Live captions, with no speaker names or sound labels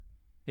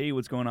Hey,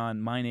 what's going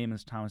on? My name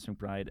is Thomas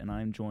McBride, and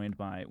I'm joined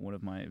by one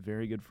of my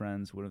very good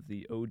friends, one of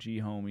the OG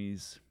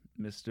homies,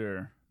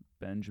 Mr.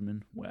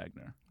 Benjamin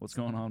Wagner. What's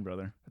going on,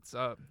 brother? What's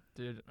up,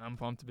 dude? I'm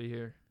pumped to be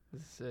here.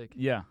 This is sick.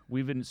 Yeah,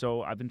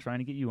 I've been trying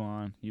to get you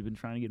on. You've been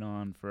trying to get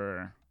on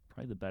for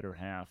probably the better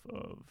half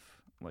of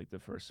like the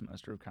first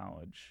semester of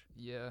college.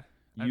 Yeah.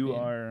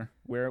 Where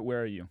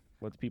are you?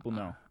 Let the people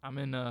know. I'm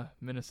in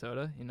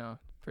Minnesota,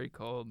 pretty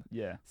cold.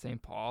 Yeah. St.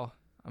 Paul.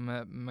 I'm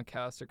at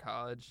McAllister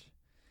College.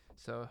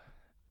 So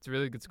it's a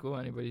really good school.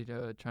 Anybody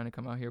trying to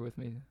come out here with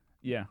me?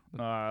 Yeah.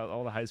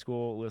 All the high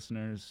school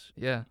listeners.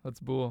 Yeah, let's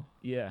bull.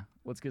 Yeah.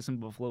 Let's get some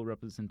Buffalo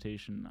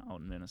representation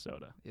out in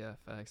Minnesota. Yeah,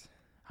 facts.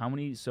 How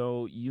many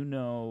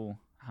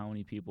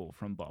people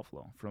from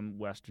Buffalo, from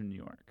Western New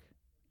York?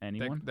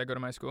 Anyone? That go to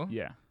my school?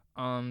 Yeah.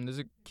 There's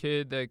a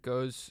kid that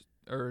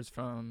is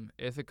from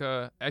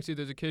Ithaca. Actually,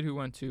 there's a kid who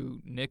went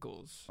to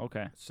Nichols.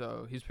 Okay.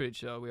 So he's pretty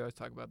chill. We always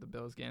talk about the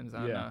Bills games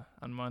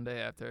on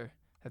Monday after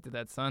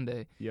that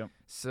Sunday. Yep.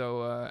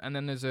 So and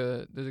then there's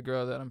a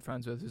girl that I'm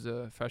friends with who's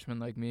a freshman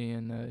like me,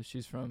 and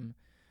she's from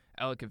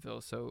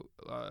Ellicottville. So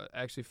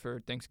actually for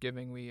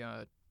Thanksgiving we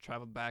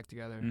traveled back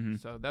together. Mm-hmm.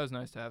 So that was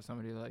nice to have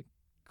somebody to like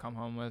come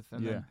home with,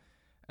 and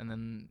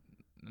then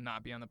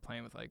not be on the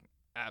plane with like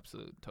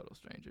absolute total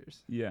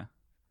strangers. Yeah.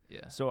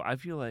 Yeah. So I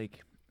feel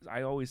like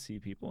I always see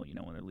people,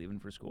 when they're leaving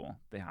for school,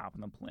 they hop on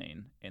the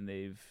plane and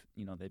they've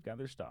got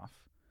their stuff.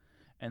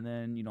 And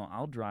then,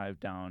 I'll drive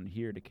down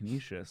here to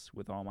Canisius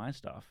with all my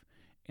stuff,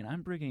 and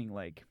I'm bringing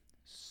like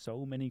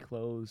so many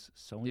clothes,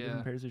 so many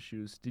different pairs of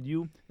shoes.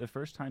 The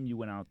first time you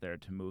went out there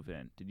to move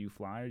in, did you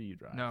fly or did you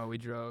drive? No, we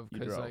drove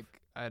because like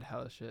I had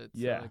hella shit. So,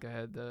 yeah. Like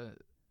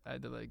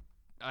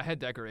I had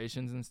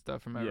decorations and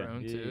stuff for my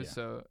room too. Yeah.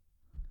 So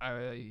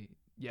I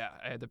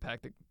had to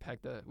pack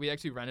the. We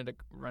actually rented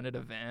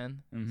a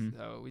van,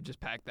 so we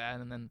just packed that,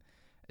 and then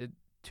a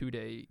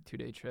two-day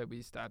trip.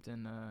 We stopped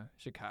in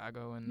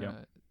Chicago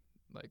and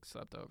like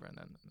slept over, and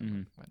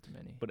then went to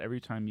Minnie. But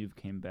every time you've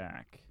came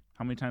back,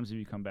 how many times have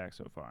you come back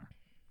so far?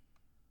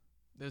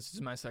 This is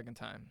my second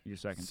time. Your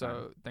second time.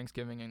 So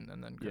Thanksgiving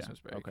and then Christmas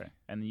break. Okay,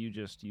 and then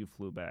you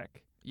flew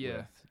back.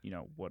 Yeah.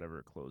 With,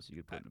 whatever clothes you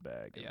could put in a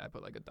bag. Yeah, I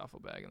put like a duffel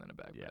bag and then a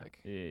backpack.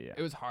 Yeah.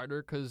 It was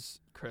harder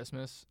because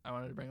Christmas, I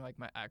wanted to bring like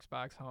my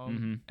Xbox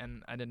home,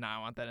 and I did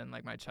not want that in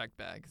like my checked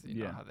bag because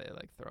you know how they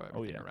like throw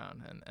everything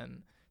around,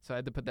 and so I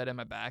had to put that in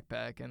my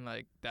backpack, and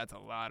like that's a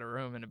lot of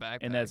room in a backpack.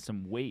 And that's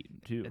some weight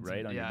too,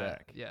 right, on your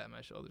back. Yeah, my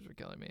shoulders were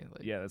killing me.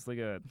 Like, yeah, that's like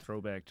a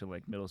throwback to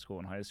like middle school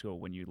and high school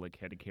when you like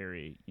had to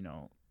carry,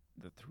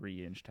 the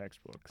 3-inch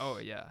textbooks. Oh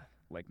yeah.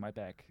 Like my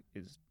back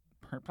is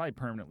probably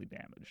permanently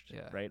damaged.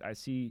 Yeah. Right. I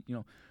see.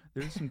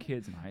 There's some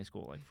kids in high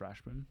school, like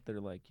freshmen, that are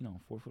like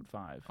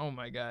 4'5". Oh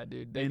my god,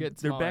 dude! They and get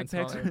their smaller and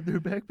backpacks. smaller. Their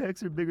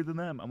backpacks are bigger than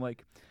them. I'm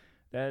like,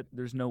 that.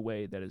 There's no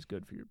way that is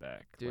good for your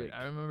back, dude. Like,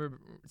 I remember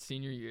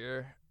senior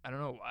year. I don't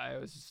know why I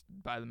was just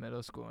by the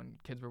middle school and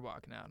kids were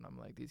walking out, and I'm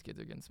like, these kids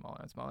are getting smaller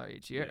and smaller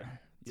each year.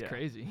 Yeah. It's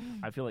crazy.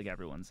 I feel like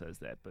everyone says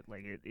that, but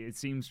like it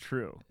seems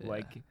true. Yeah.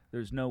 Like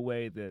there's no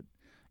way that.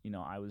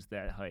 I was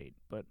that height,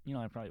 but,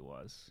 I probably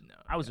was. No,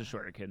 I was a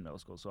shorter kid in middle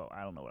school, so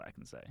I don't know what I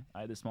can say.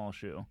 I had a small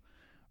shoe,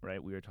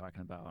 right? We were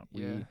talking about.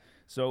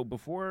 So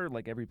before,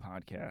 like, every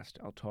podcast,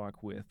 I'll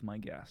talk with my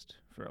guest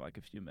for, like,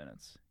 a few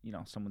minutes.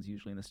 Someone's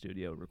usually in the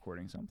studio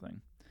recording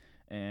something.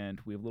 And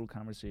we have a little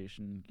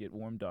conversation, get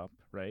warmed up,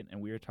 right?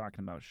 And we were talking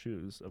about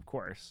shoes, of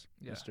course.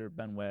 Yeah. Mr.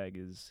 Ben Wag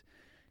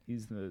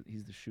he's the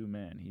shoe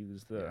man. He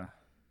was the...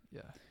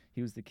 Yeah.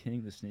 He was the king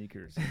of the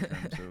sneakers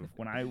in terms of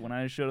when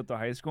I showed up to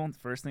high school, the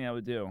first thing I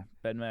would do,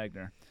 Ben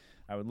Wagner,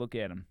 I would look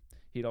at him.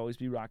 He'd always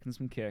be rocking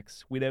some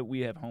kicks. We have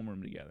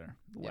homeroom together.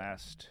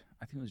 Last,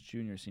 I think it was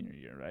junior senior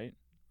year, right?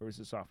 Or was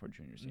it sophomore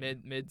junior senior?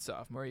 Mid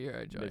sophomore year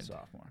I joined. Mid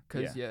sophomore.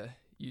 Cause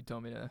you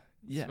told me to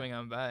swing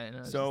on by, and I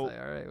was so just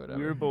like, all right, whatever.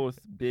 We were both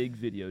big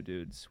video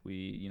dudes.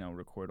 We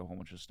record a whole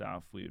bunch of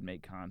stuff. We would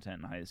make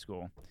content in high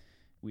school.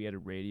 We had a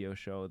radio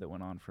show that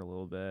went on for a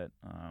little bit.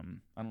 I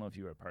don't know if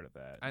you were a part of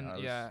that. I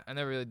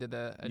never really did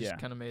that. I just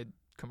kind of made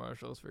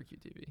commercials for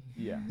QTV.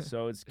 Yeah,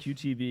 so it's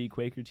QTV,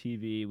 Quaker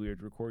TV. We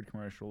would record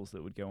commercials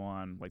that would go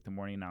on, like the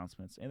morning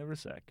announcements, and they were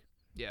sick.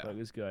 Yeah. But it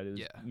was good.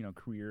 It was,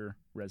 career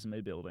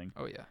resume building.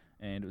 Oh, yeah.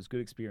 And it was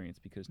good experience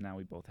because now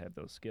we both have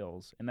those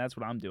skills. And that's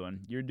what I'm doing.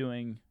 You're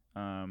doing,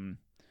 what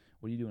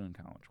are you doing in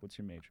college? What's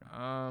your major?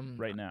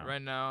 Right now.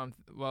 Right now,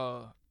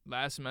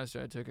 last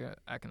semester I took an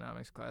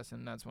economics class,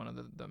 and that's one of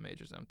the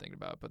majors I'm thinking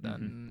about. But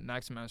then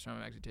next semester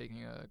I'm actually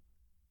taking a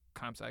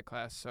comp sci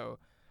class, so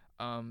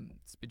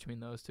it's between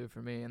those two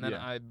for me. And then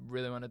I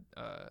really want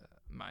to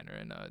minor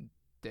in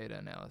data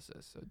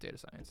analysis, so data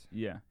science.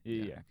 Yeah.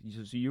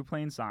 So you're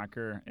playing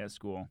soccer at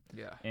school.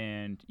 Yeah.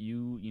 And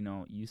you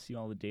see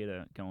all the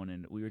data going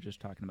in. We were just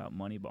talking about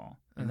Moneyball,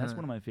 and that's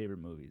one of my favorite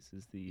movies.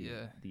 Is the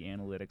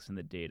analytics and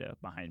the data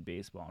behind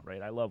baseball,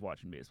 right? I love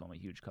watching baseball. I'm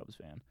a huge Cubs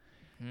fan.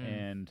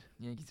 And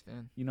Yankees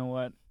fan. You know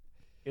what?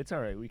 It's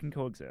all right. We can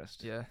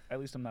coexist. Yeah. At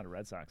least I'm not a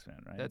Red Sox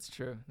fan, right? That's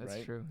true.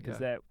 That's true. Because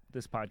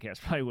this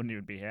podcast probably wouldn't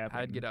even be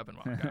happening. I'd get up and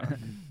walk out.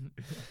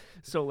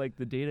 So like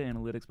the data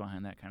analytics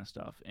behind that kind of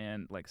stuff,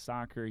 and like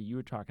soccer, you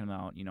were talking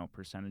about, you know,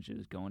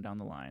 percentages going down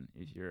the line.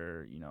 If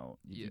you're, you know,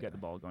 if you get the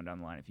ball going down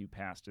the line, if you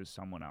pass to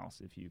someone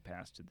else, if you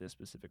pass to this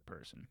specific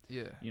person,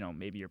 you know,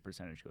 maybe your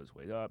percentage goes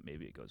way up,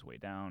 maybe it goes way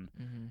down.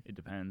 It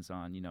depends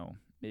on, you know,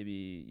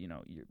 maybe, you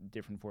know, your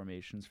different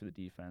formations for the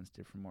defense,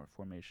 different more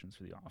formations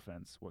for the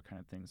offense, what kind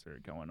of things are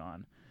going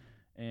on.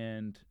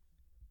 And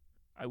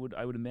I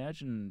would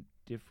imagine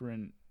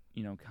different,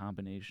 you know,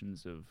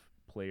 combinations of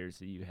players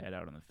that you had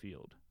out on the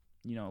field.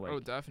 You know,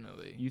 like,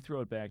 definitely. You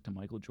throw it back to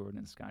Michael Jordan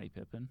and Scottie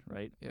Pippen,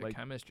 right? Yeah, like,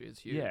 chemistry is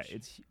huge. Yeah,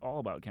 it's all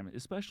about chemistry,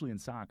 especially in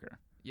soccer.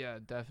 Yeah,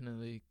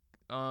 definitely.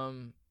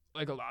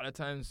 Like a lot of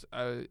times,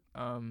 so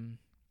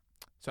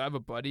I have a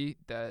buddy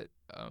that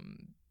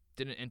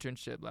did an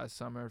internship last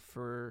summer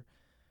for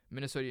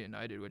Minnesota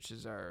United, which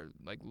is our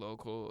like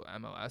local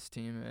MLS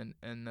team,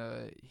 and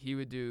he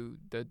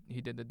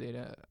did the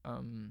data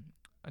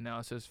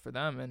analysis for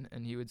them,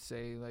 and he would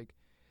say like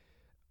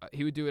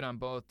he would do it on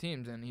both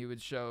teams, and he would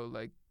show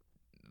like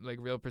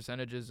real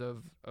percentages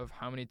of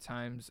how many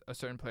times a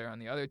certain player on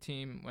the other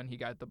team, when he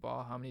got the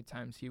ball, how many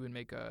times he would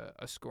make a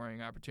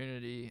scoring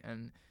opportunity,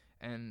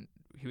 and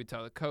he would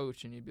tell the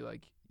coach, and he'd be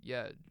like,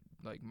 yeah,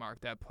 like mark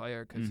that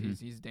player because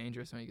he's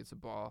dangerous when he gets the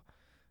ball.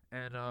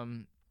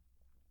 And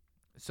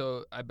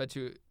so I bet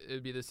you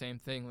it'd be the same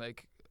thing,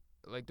 like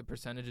the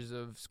percentages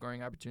of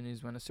scoring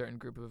opportunities when a certain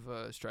group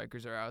of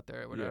strikers are out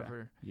there or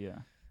whatever.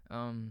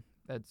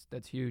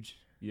 That's huge.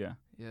 Yeah.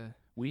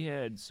 We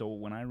had, so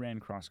when I ran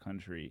cross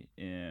country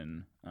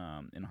in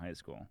high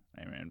school,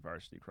 I ran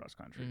varsity cross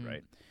country,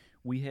 right?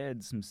 We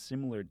had some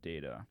similar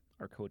data.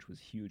 Our coach was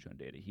huge on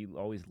data. He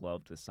always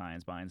loved the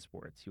science behind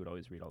sports. He would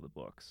always read all the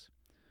books.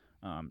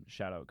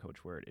 Shout out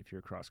Coach Word. If you're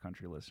a cross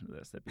country listening to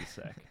this, that'd be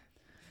sick.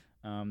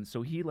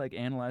 So he like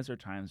analyzed our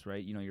times,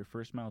 right? You know, your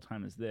first mile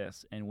time is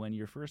this, and when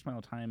your first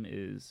mile time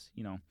is,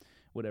 you know,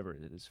 whatever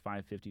it is,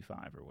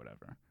 5:55 or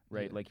whatever,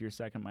 right? Yeah. Like your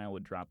second mile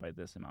would drop by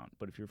this amount.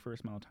 But if your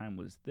first mile time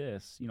was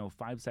this, you know,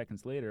 5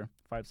 seconds later,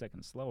 5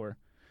 seconds slower,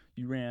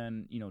 you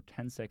ran, you know,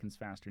 10 seconds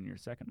faster in your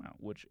second mile,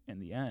 which in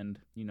the end,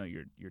 you know,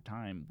 your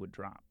time would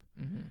drop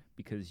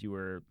because you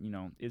were, you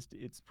know,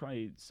 it's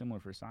probably similar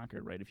for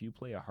soccer, right? If you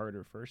play a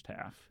harder first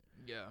half,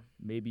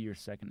 maybe your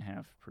second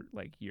half,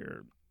 like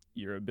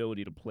your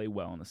ability to play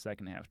well in the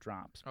second half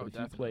drops. But if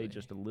you play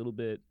just a little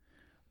bit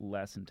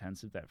less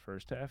intensive that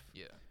first half,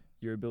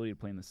 your ability to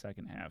play in the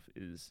second half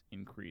is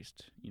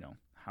increased, you know,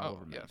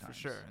 however many times. For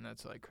sure. And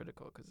that's like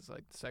critical because it's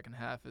like the second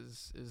half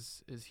is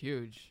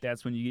huge.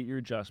 That's when you get your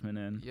adjustment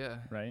in. Yeah.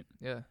 Right?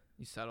 Yeah.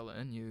 You settle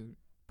in, you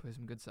play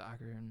some good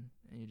soccer, and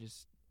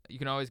you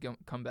can always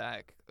come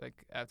back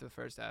like after the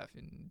first half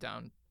and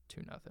down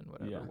 2-0,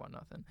 whatever,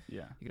 1-0.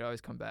 Yeah. You could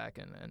always come back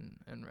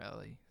and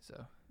rally.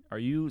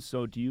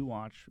 So do you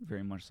watch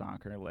very much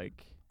soccer,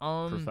 like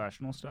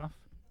professional stuff?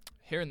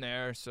 Here and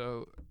there.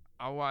 So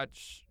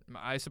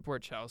I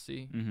support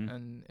Chelsea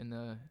and in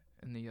the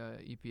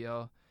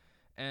EPL,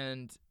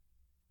 and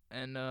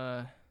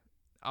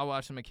I'll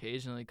watch them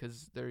occasionally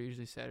because they're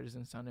usually Saturdays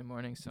and Sunday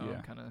mornings, so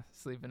I'm kind of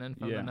sleeping in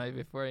from the night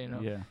before, you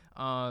know. Yeah.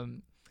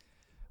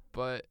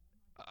 But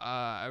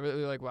I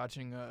really like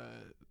watching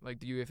like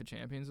the UEFA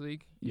Champions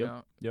League. You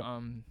know? Yep.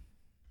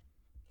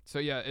 So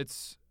yeah,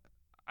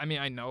 I mean,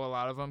 I know a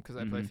lot of them because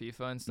I play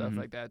FIFA and stuff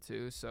like that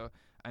too. So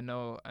I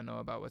know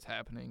about what's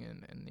happening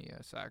in the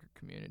soccer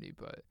community,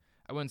 but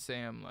I wouldn't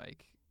say I'm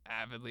like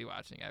avidly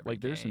watching every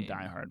game. There's some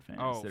diehard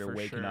fans that are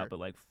waking up at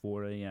like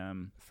 4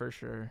 a.m. For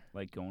sure.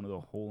 Like going to the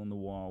hole in the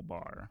wall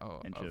bar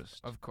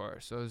Of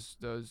course.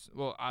 Those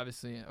well,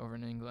 obviously over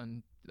in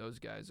England, those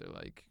guys are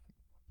like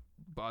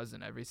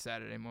buzzing every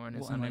Saturday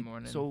morning, Sunday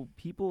morning. So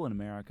people in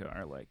America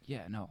are like,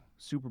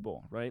 Super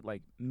Bowl, right?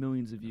 Like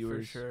millions of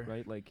viewers, for sure.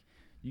 Right? Like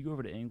you go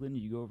over to England,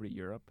 you go over to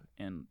Europe,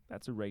 and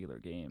that's a regular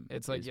game.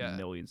 It's like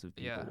millions of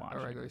people watching.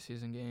 A regular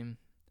season game.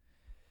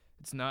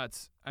 It's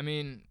nuts. I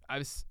mean,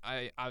 I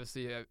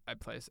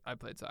played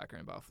soccer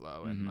in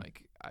Buffalo, and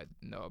like I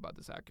know about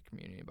the soccer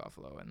community in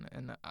Buffalo,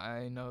 and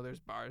I know there's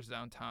bars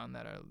downtown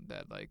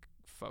that like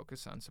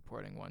focus on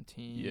supporting one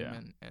team. Yeah.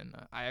 And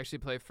I actually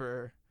play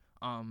for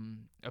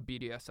a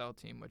BDSL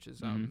team, which is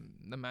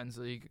the men's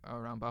league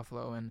around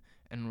Buffalo, and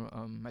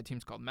my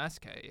team's called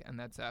Mesque, and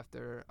that's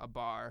after a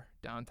bar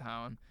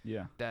downtown.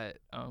 Yeah. That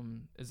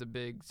is a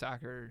big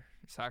soccer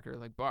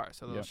like bar,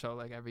 so they'll show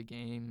like every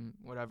game,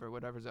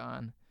 whatever's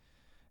on,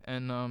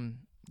 and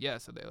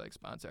so they like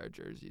sponsor our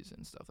jerseys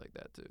and stuff like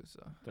that too. So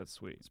that's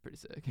sweet. It's pretty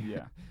sick.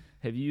 Yeah.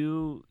 Have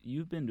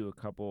you've been to a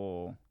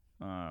couple?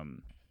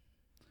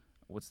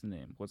 What's the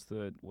name? What's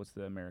the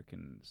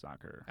American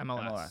soccer?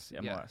 MLS.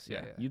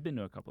 Yeah. You've been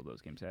to a couple of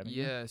those games, haven't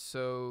you? Yeah.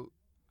 So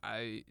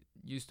I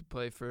used to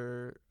play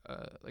for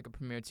like a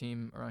premier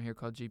team around here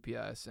called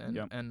GPS,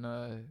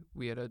 and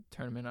we had a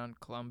tournament on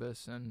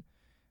Columbus, and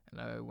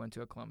I went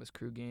to a Columbus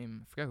Crew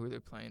game. I forgot who they're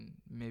playing.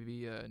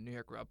 Maybe New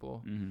York Red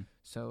Bull.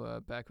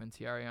 So back when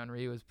Thierry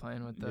Henry was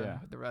playing with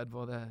the Red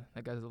Bull,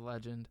 that guy's a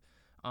legend.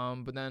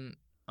 But then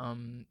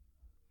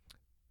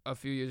a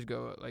few years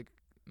ago, like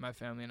my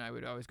family and I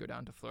would always go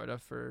down to Florida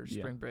for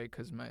spring break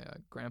because my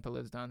grandpa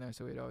lives down there,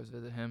 so we'd always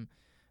visit him.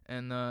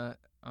 And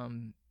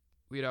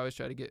we'd always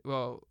try to get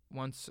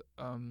once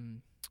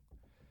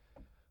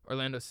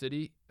Orlando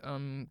City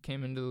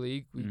came into the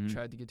league, we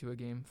tried to get to a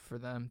game for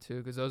them too,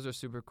 because those are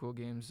super cool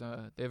games.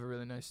 They have a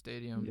really nice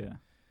stadium.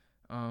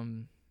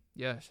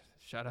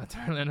 Shout out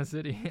to Orlando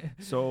City.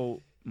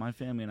 So my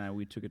family and I,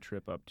 we took a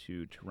trip up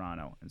to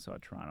Toronto and saw a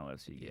Toronto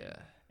FC game. Yeah.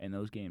 And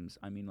those games,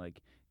 I mean,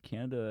 like,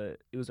 Canada,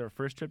 it was our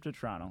first trip to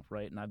Toronto,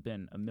 right? And I've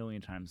been a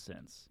million times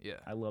since. Yeah.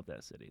 I love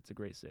that city. It's a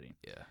great city.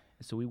 Yeah.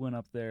 So we went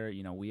up there,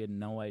 you know, we had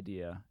no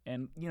idea.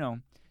 And, you know,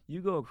 you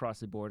go across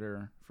the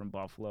border from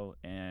Buffalo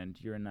and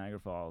you're in Niagara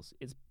Falls,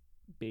 it's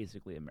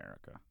basically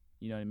America.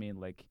 You know what I mean?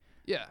 Like,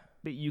 yeah.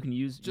 But you can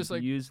use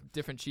different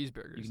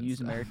cheeseburgers. You can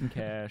use American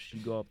cash.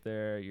 You go up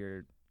there,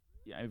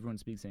 everyone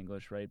speaks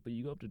English, right? But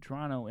you go up to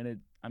Toronto and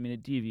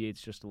it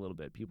deviates just a little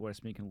bit. People are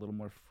speaking a little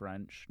more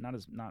French, not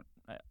as much.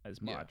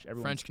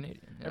 French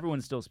Canadian. Yeah.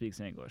 Everyone still speaks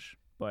English,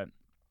 but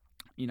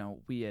you know,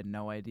 we had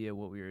no idea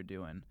what we were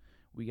doing.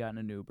 We got in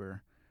an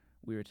Uber.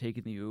 We were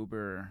taking the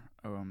Uber.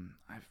 I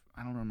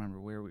don't remember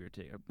where we were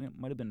taking. It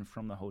might have been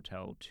from the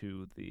hotel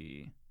to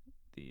the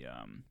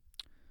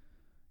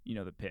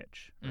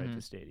pitch, right,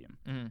 the stadium.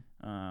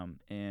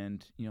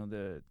 And you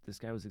know, this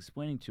guy was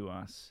explaining to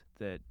us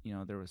that, you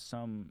know, there was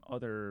some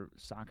other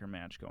soccer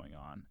match going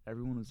on.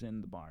 Everyone was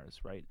in the bars,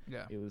 right?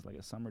 Yeah. It was like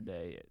a summer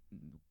day.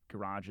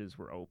 Garages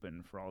were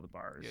open for all the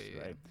bars,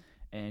 right?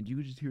 Yeah. And you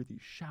could just hear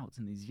these shouts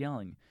and these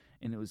yelling.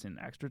 And it was in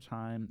extra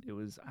time. I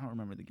don't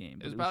remember the game.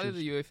 It was probably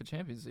the UEFA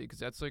Champions League, because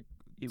that's like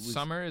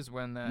summer is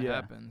when that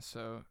happens.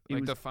 So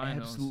like the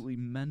finals. Absolutely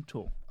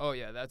mental. Oh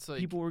yeah, that's like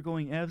people were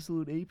going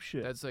absolute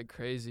apeshit. That's like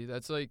crazy.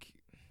 That's like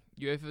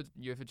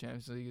UEFA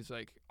Champions League is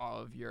like all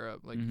of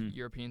Europe, like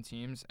European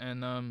teams,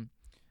 and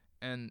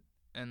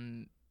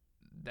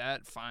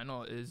that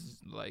final is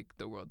like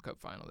the World Cup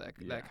final.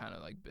 That kind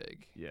of like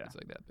big. Yeah, it's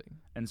like that big.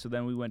 And so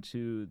then we went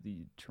to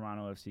the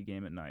Toronto FC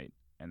game at night,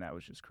 and that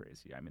was just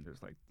crazy. I mean,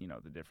 there's like, you know,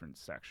 the different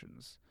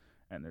sections,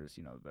 and there's,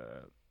 you know,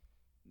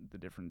 the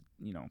different,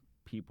 you know,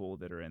 people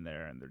that are in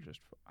there, and they're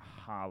just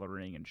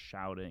hollering and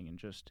shouting and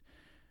just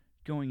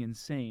going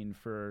insane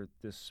for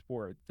this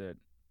sport that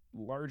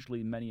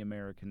largely many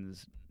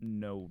Americans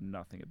know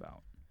nothing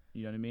about.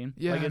 You know what I mean?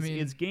 Yeah, like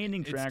it's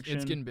gaining traction.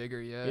 It's getting bigger,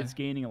 yeah. It's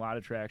gaining a lot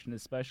of traction,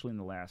 especially in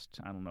the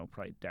last, I don't know,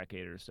 probably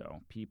decade or so.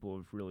 People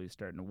have really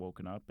started to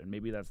woken up, and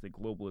maybe that's the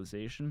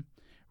globalization,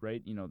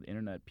 right? You know, the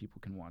internet,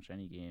 people can watch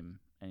any game,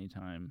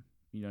 anytime.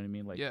 You know what I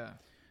mean? Like, yeah.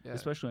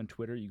 Especially on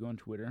Twitter. You go on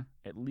Twitter,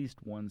 at least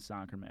one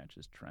soccer match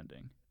is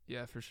trending.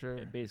 Yeah, for sure.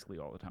 Basically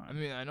all the time. I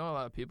mean, I know a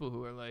lot of people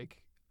who are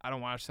like, I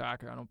don't watch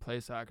soccer, I don't play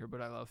soccer,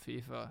 but I love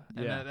FIFA.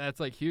 And that's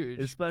like huge.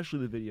 Especially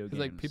the video games. Because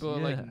like people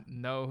like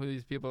know who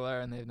these people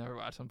are, and they've never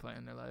watched them play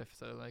in their life.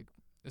 So like,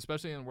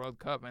 especially in World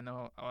Cup, I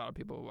know a lot of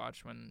people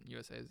watch when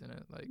USA is in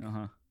it. Like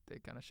they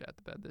kind of shat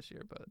the bed this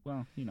year, but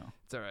well, you know,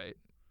 it's all right.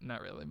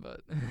 Not really,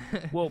 but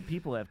well,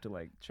 people have to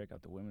like check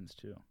out the women's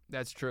too.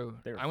 That's true.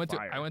 I went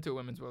to a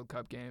women's World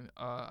Cup game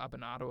up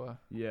in Ottawa.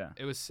 Yeah,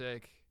 it was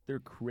sick. They're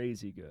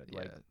crazy good. Yeah,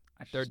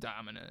 like they're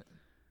dominant.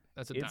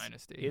 That's a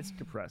dynasty. It's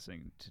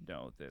depressing to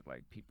know that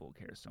like people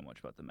care so much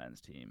about the men's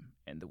team,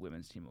 and the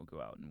women's team will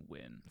go out and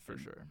win for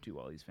sure. Do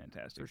all these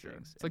fantastic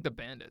things. It's like the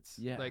Bandits.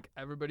 Yeah, like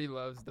everybody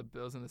loves the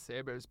Bills and the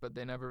Sabres, but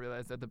they never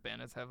realize that the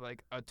Bandits have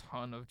like a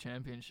ton of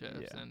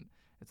championships, and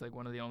it's like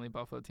one of the only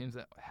Buffalo teams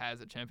that has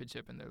a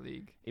championship in their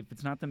league. If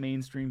it's not the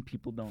mainstream,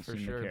 people don't seem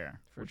to care,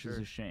 which is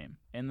a shame.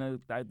 And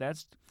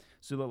that's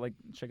so that, like,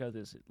 check out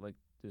this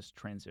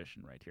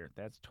transition right here.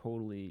 That's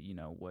totally, you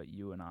know, what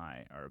you and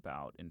I are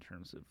about in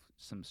terms of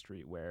some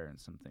streetwear and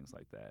some things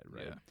like that,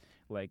 right? Yeah.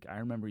 Like, I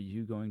remember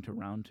you going to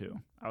Round 2.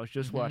 I was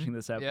just watching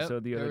this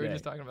episode the other day. We were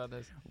just talking about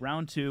this.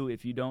 Round 2,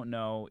 if you don't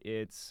know,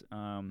 it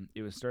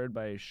was started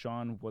by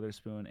Sean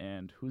Witherspoon,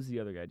 and who's the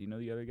other guy? Do you know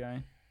the other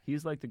guy?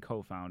 He's like the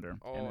co-founder.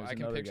 Oh, I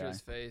can picture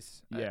his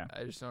face. Yeah.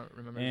 I just don't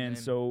remember his name. And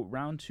so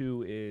Round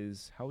 2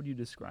 is, how would you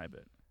describe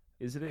it?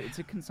 It's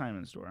a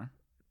consignment store.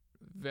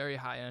 Very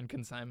high-end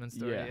consignment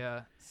store,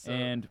 yeah.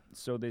 And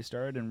so they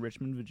started in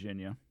Richmond,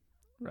 Virginia,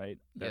 right?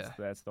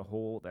 That's the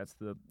whole, that's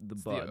the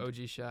bud. The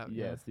OG shop.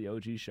 Yeah, it's the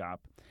OG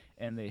shop.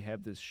 And they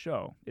have this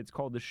show. It's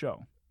called The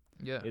Show.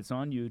 Yeah. It's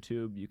on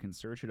YouTube. You can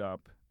search it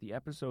up. The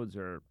episodes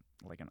are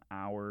like an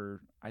hour.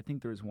 I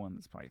think there's one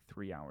that's probably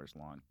 3 hours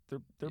long.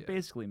 They're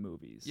basically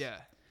movies. Yeah.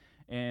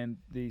 And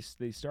they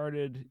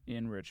started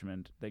in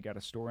Richmond. They got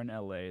a store in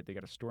L.A. They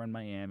got a store in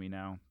Miami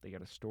now. They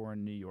got a store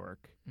in New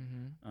York.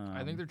 Mm-hmm.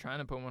 I think they're trying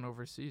to put one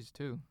overseas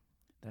too.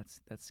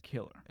 That's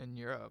killer. In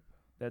Europe.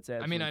 That's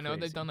absolutely I mean, I know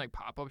crazy. They've done like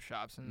pop-up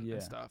shops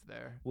and stuff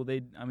there. Well,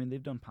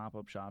 they've done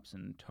pop-up shops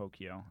in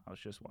Tokyo. I was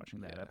just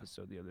watching that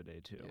episode the other day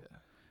too. Yeah.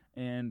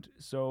 And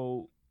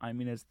so, I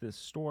mean, it's this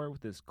store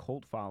with this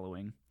cult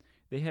following.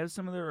 They have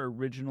some of their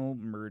original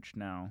merch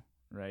now.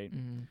 Right?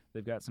 Mm-hmm.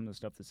 They've got some of the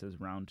stuff that says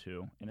Round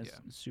 2, and it's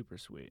super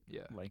sweet.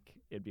 Yeah. Like,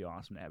 it'd be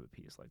awesome to have a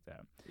piece like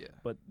that. Yeah.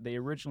 But they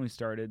originally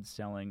started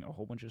selling a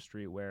whole bunch of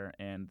streetwear,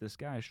 and this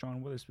guy,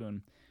 Sean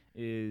Witherspoon,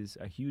 is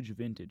a huge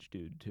vintage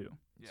dude too.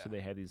 Yeah. So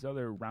they had these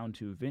other round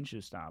 2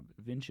 vintage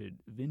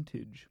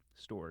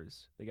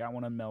stores. They got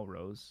one on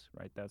Melrose,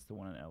 right? That's the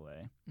one in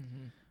LA.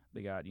 Mm-hmm.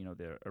 They got,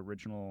 the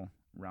original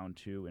round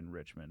 2 in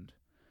Richmond.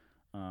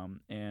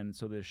 And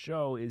so this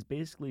show is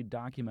basically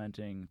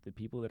documenting the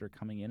people that are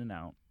coming in and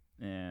out.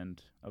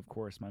 And, of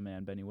course, my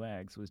man Benny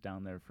Wags was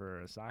down there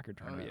for a soccer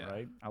tournament,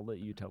 right? I'll let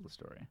you tell the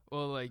story.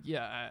 Well,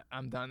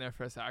 I'm down there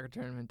for a soccer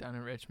tournament down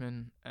in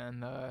Richmond,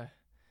 and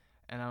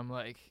I'm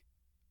like,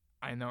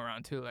 I know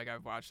round 2, like,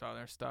 I've watched all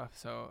their stuff,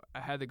 so I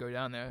had to go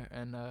down there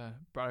and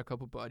brought a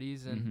couple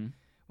buddies and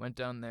went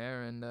down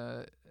there and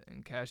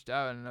cashed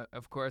out. And,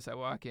 of course, I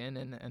walk in,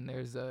 and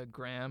there's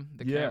Graham,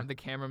 the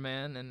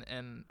cameraman,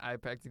 and I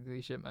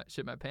practically shit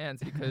my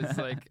pants because,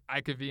 like,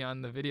 I could be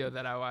on the video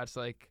that I watched,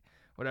 like,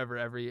 whatever,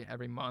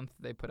 every month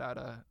they put out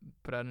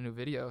a new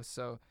video.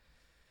 So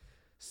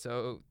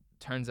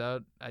turns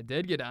out I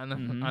did get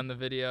on the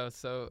video.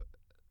 So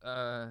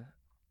I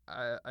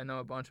know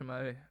a bunch of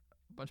my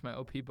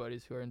OP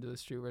buddies who are into the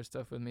streetwear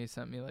stuff with me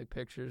sent me like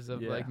pictures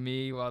of like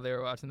me while they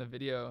were watching the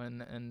video,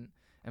 and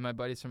my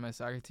buddies from my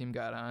soccer team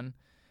got on,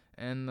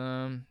 and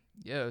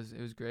it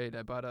was great.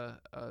 I bought a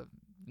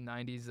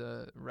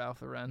 90s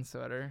Ralph Lauren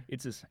sweater.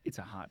 It's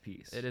a hot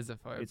piece. It is a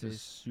fire piece. It's a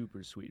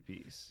super sweet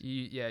piece.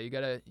 You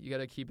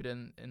gotta keep it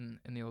in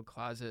the old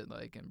closet,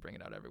 like, and bring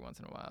it out every once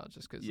in a while,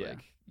 just because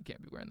like you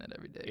can't be wearing that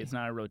every day. It's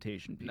not a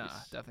rotation piece. Nah,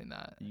 definitely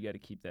not. You got to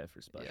keep that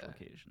for special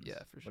occasions.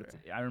 Yeah, for sure.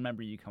 I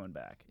remember you coming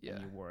back and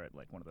you wore it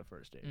like one of the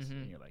first days,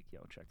 and you're like,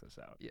 "Yo, check this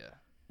out." Yeah,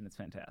 and it's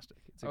fantastic.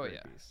 It's a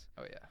great piece.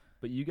 Oh yeah.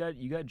 But you got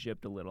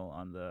gypped a little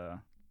on the.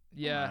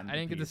 Yeah, I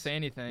didn't get to say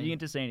anything. You didn't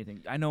get to say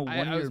anything. I know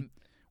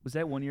was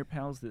that one of your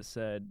pals that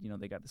said,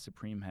 they got the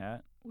Supreme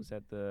hat? Was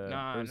that or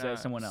was that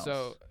someone else?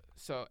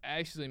 So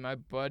actually my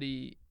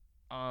buddy,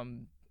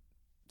 one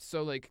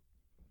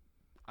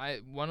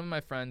of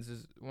my friends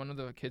is one of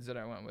the kids that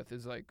I went with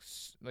is like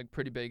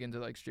pretty big into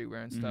like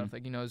streetwear and stuff.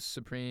 Like he knows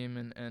Supreme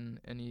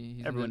and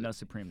he's everyone knows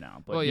Supreme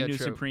now, but he knew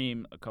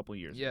Supreme a couple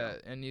years ago. Yeah,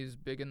 and he's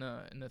big in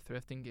the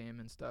thrifting game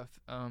and stuff.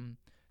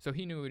 So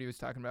he knew what he was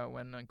talking about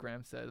when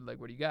Graham said, like,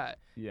 what do you got?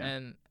 Yeah.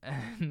 And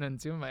then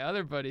 2 of my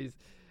other buddies,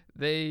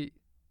 they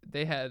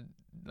had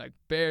like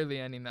barely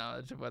any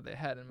knowledge of what they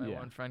had, and my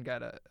one friend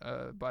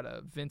bought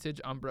a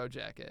vintage Umbro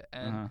jacket,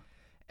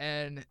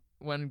 and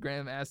when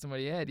Graham asked him what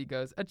he had, he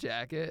goes, a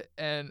jacket,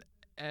 and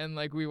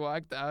like we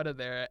walked out of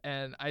there,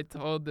 and I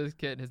told this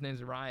kid, his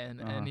name's Ryan,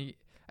 and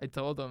I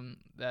told him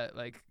that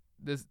like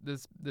this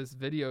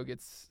video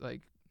gets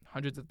like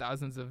hundreds of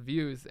thousands of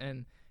views,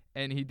 and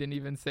he didn't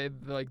even say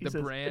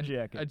the brand,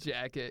 a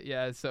jacket.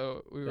 Yeah,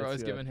 so we were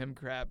always giving him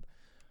crap.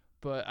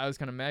 But I was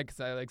kind of mad because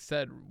I like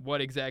said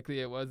what exactly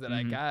it was that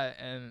I got,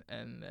 and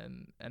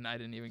I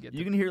didn't even get.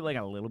 You can hear like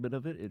a little bit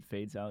of it. It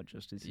fades out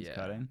just as he's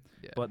cutting.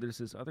 Yeah. But there's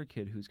this other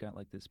kid who's got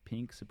like this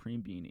pink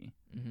Supreme beanie,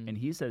 and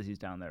he says he's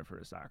down there for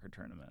a soccer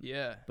tournament.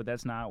 Yeah. But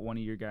that's not one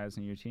of your guys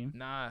on your team.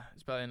 Nah,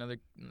 it's probably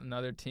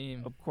another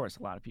team. Of course,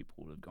 a lot of people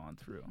would have gone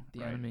through.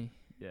 The enemy.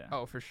 Yeah.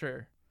 Oh, for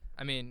sure.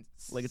 I mean,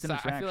 like it's an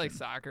attraction. I feel like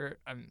soccer.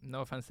 No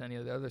offense to any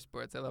of the other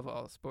sports. I love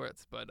all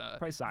sports, but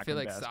probably soccer. I feel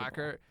like basketball.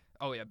 Soccer.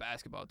 Oh yeah,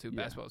 basketball too.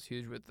 Yeah. Basketball is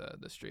huge with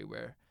the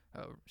streetwear.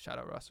 Shout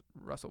out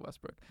Russell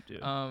Westbrook.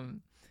 Dude.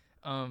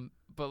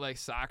 But like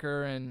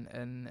soccer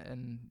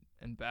and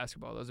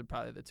basketball, those are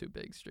probably the 2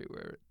 big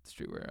streetwear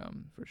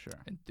for sure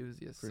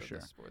enthusiasts for of sure.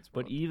 The sports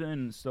but world.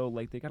 Even so,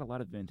 like they got a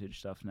lot of vintage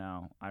stuff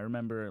now. I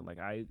remember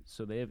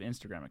so they have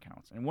Instagram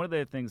accounts, and one of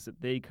the things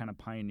that they kind of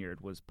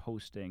pioneered was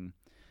posting,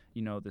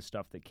 the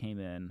stuff that came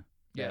in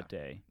that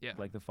day,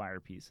 like the fire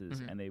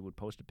pieces, and they would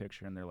post a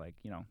picture, and they're like,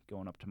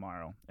 going up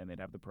tomorrow, and they'd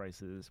have the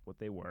prices, what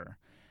they were,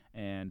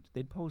 and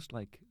they'd post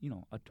like,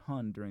 a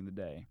ton during the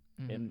day.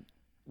 And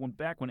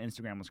back when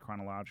Instagram was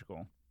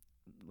chronological,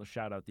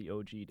 shout out the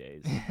OG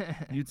days,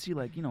 you'd see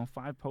like,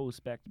 5 posts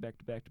back to back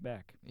to back to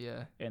back.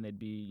 Yeah. And they'd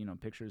be,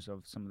 pictures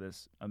of some of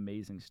this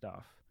amazing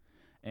stuff.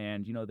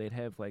 And, they'd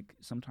have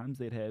sometimes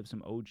they'd have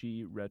some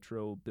OG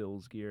retro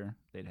Bills gear.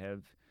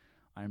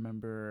 I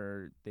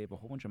remember they have a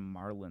whole bunch of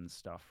Marlin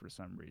stuff for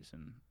some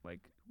reason.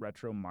 Like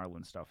retro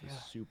Marlin stuff is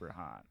super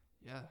hot.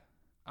 Yeah.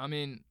 I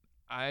mean,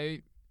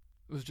 I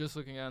was just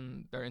looking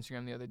on their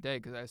Instagram the other day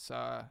because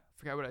I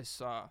forgot what I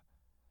saw.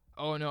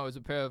 Oh no, it was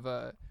a pair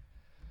of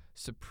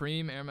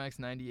Supreme Air Max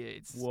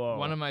 98s. Whoa.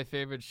 One of my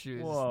favorite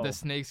shoes. Whoa. The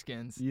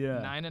snakeskins.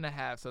 Yeah.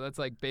 9.5. So that's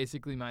like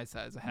basically my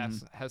size. A half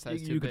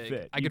size too you big. Could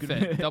fit. I could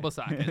fit. Double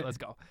socket. Let's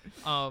go.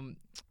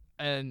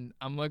 And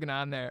I'm looking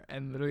on there,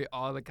 and literally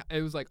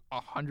it was like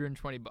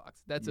 $120.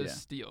 That's a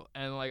steal.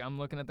 And like I'm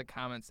looking at the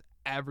comments,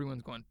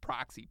 everyone's going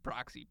proxy.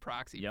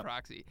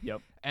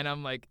 Yep. And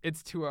I'm like,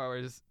 it's 2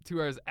 hours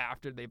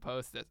after they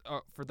post this.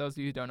 Oh, for those of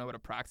you who don't know what a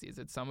proxy is,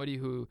 it's somebody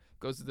who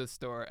goes to the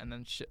store and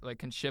then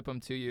can ship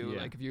them to you.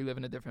 Like if you live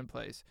in a different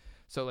place,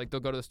 so like they'll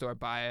go to the store,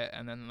 buy it,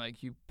 and then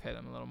like you pay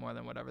them a little more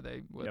than whatever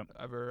they would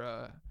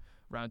ever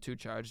round 2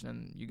 charge,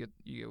 and you get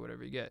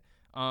whatever you get.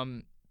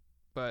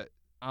 But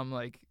I'm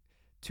like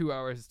 2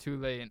 hours too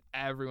late, and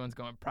everyone's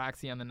going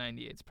proxy on the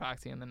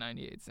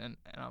 98s, and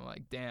I'm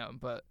like, damn.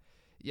 But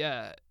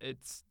yeah,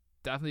 it's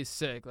definitely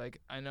sick.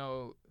 Like I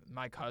know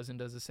my cousin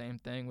does the same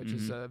thing, which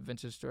is a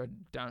vintage store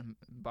down in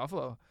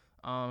Buffalo.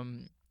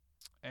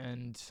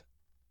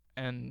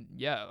 And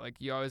yeah, like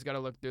you always got to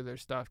look through their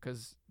stuff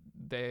because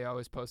they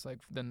always post like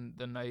the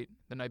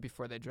night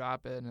before they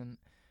drop it, and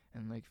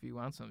like if you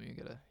want something, you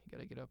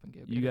gotta get up and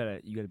get. You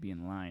gotta be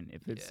in line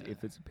if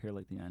it's a pair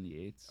like the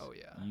 98s. Oh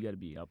yeah. You gotta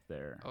be up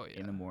there. Oh yeah.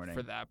 In the morning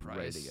for that price.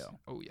 Ready to go.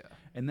 Oh yeah.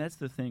 And that's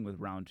the thing with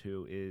round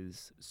 2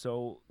 is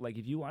so like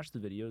if you watch the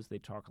videos, they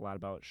talk a lot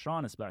about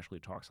Sean especially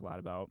talks a lot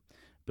about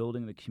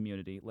building the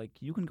community. Like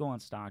you can go on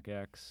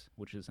StockX,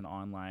 which is an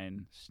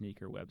online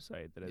sneaker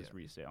website that has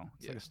resale.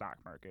 It's like a stock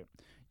market.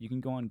 You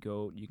can go on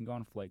GOAT, you can go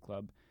on Flight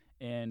Club,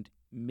 and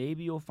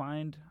maybe you'll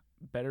find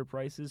better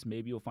prices.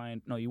 Maybe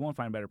you won't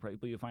find better prices,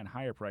 but you'll find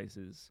higher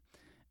prices.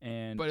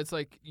 But it's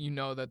like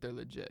that they're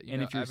legit.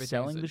 And if you're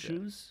selling the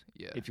shoes,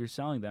 if you're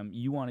selling them,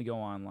 you want to go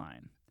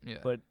online. Yeah.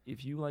 But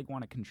if you like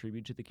want to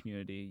contribute to the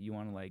community, you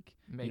want to like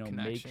make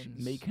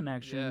connections. Make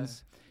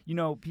connections.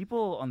 Yeah.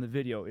 People on the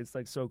video, it's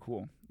like so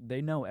cool. They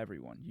know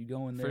everyone. You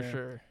go in there, for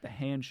sure. The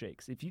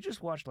handshakes. If you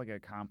just watch like a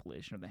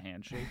compilation of the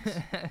handshakes,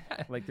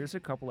 like there's a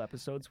couple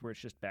episodes where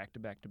it's just back to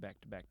back to back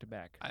to back to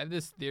back. I have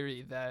this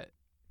theory that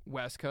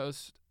West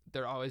Coast,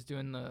 they're always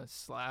doing the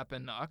slap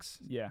and knucks.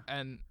 Yeah.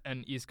 And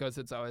East Coast,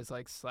 it's always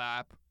like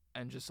slap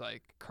and just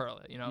like curl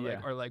it,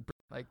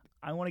 like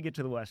I want to get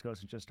to the West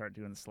Coast and just start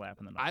doing the slap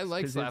and the knucks. I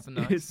like slap and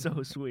knucks. It's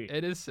so sweet.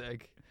 It is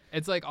sick.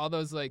 It's like all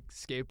those like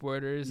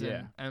skateboarders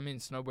and I mean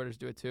snowboarders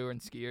do it too and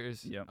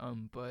skiers. Yep.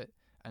 But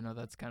I know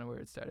that's kind of where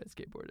it started,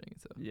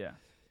 skateboarding. So yeah,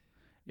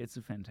 it's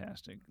a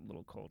fantastic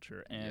little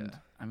culture. And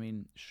I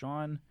mean,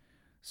 Sean,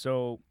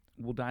 so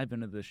we'll dive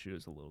into the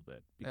shoes a little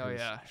bit because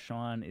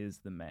Sean is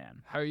the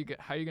man. How are you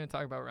going to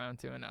talk about round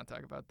 2 and not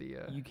talk about the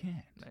You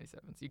can't.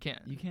 97s? You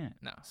can't. You can't.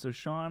 No. So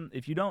Sean,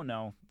 if you don't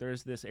know,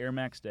 there's this Air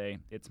Max Day.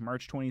 It's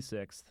March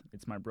 26th.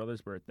 It's my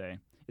brother's birthday.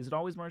 Is it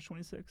always March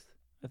 26th?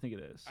 I think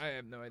it is. I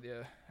have no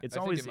idea. It's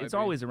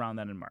always around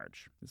then in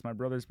March. It's my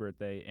brother's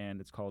birthday,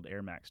 and it's called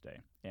Air Max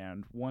Day.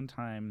 And one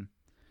time,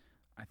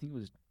 I think it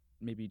was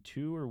maybe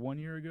 2 or 1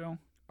 year ago.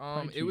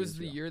 It was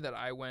the year that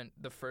I went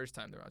the first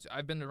time to round 2.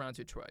 I've been to round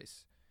 2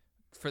 twice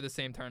for the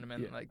same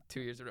tournament, like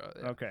 2 years ago.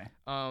 Yeah. Okay.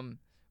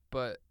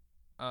 But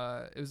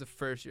it was the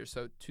first year,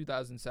 so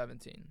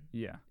 2017.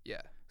 Yeah.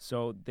 Yeah.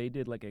 So they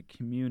did like a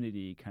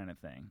community kind of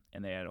thing,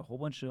 and they had a whole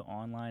bunch of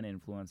online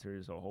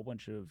influencers, a whole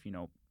bunch of,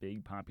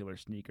 big popular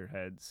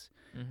sneakerheads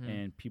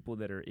and people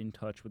that are in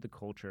touch with the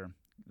culture.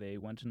 They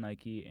went to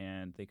Nike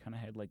and they kind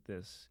of had like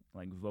this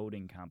like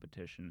voting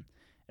competition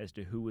as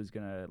to who was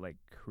going to like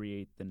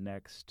create the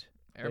next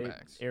Air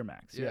Max. Air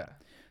Max. Yeah.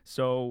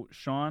 So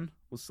Sean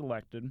was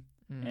selected.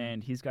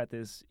 And he's got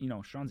this,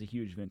 Sean's a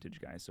huge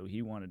vintage guy, so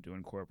he wanted to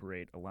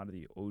incorporate a lot of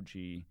the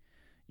OG,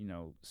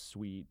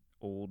 sweet,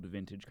 old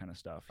vintage kind of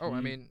stuff. Oh,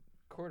 I mean,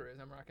 corduroys.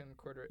 I'm rocking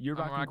corduroys. You're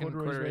rocking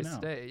corduroys right now.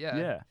 Today, yeah.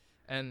 Yeah.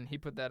 And he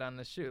put that on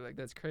the shoe. Like,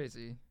 that's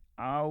crazy.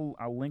 I'll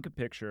link a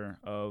picture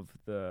of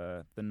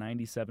the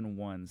 97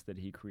 ones that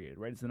he created,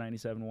 right? It's the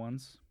 97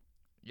 ones?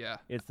 Yeah.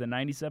 It's the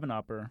 97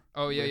 upper.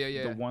 Oh,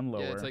 yeah. The one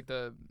lower. Yeah, it's like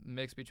the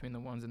mix between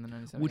the ones and the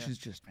 97. Which is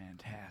just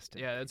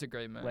fantastic. Yeah, that's a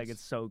great mix. Like,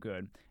 it's so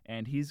good.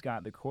 And he's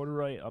got the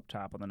corduroy up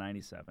top on the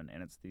 97,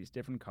 and it's these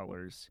different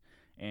colors.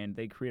 And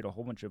they create a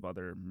whole bunch of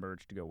other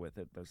merch to go with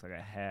it. There's like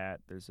a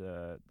hat, there's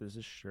a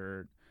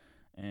shirt,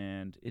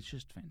 and it's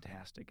just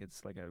fantastic.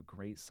 It's like a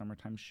great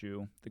summertime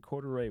shoe. The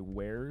corduroy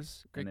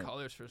wears. Great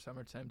colors for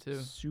summertime,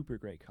 too. Super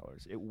great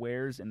colors. It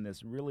wears in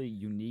this really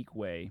unique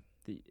way.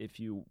 The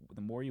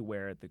more you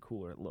wear it, the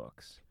cooler it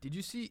looks. Did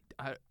you see?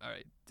 All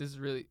right, this is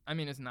really. I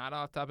mean, it's not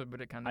off topic,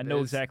 but it kind of. I know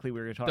exactly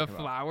what you're talking about.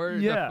 The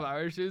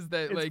flower shoes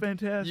that it's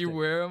fantastic. You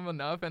wear them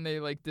enough and they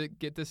like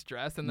get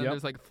distressed, and then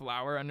there's like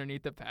flower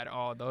underneath the pad.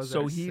 Oh, those.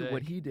 So are sick.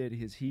 What he did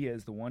is he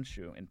has the one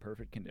shoe in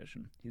perfect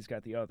condition. He's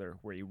got the other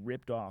where he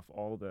ripped off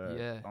all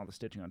the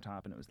stitching on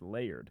top and it was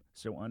layered.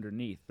 So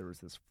underneath there was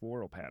this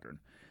floral pattern,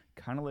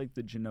 kind of like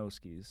the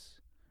Janoskis.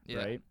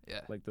 Right?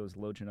 Yeah. Like those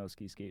low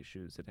Janoski skate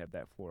shoes that have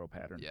that floral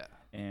pattern. Yeah.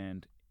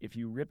 And if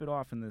you rip it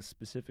off in this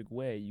specific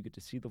way, you get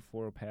to see the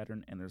floral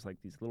pattern, and there's like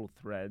these little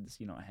threads,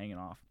 hanging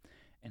off.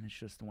 And it's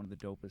just one of the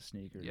dopest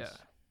sneakers. Yeah.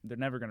 They're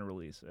never going to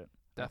release it.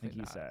 Definitely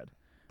I think he said.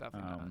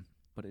 Definitely not.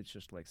 But it's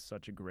just like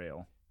such a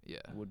grail. Yeah.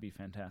 It would be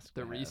fantastic.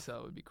 The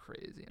resale would be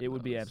crazy. It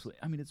would be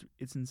absolutely. I mean,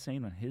 it's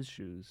insane on his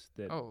shoes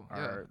that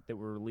that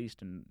were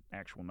released in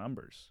actual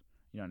numbers.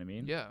 You know what I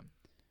mean? Yeah.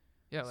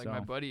 Yeah, like my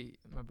buddy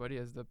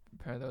has the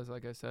pair of those,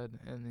 like I said,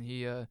 and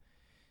he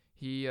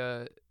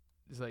is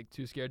like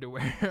too scared to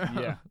wear them.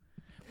 Yeah,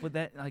 but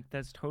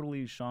that's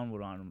totally Sean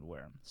would want him to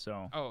wear them.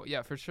 So. Oh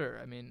yeah, for sure.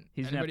 I mean,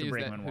 he's gonna have to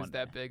bring one who's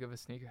that big of a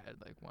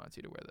sneakerhead like wants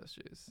you to wear those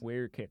shoes. Wear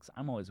your kicks.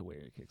 I'm always a wear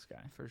your kicks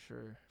guy. For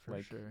sure.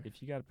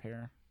 If you got a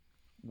pair,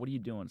 what are you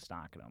doing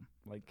stocking them?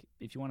 Like,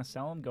 if you want to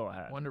sell them, go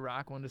ahead. One to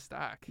rock, one to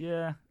stock.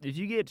 Yeah. If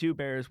you get 2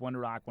 pairs, one to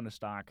rock, one to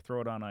stock,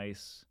 throw it on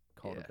ice,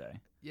 call it a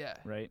day. Yeah.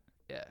 Right.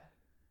 Yeah.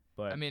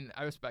 But I mean,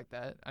 I respect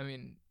that. I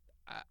mean,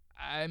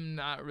 I'm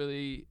not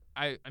really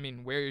I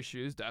mean, wear your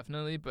shoes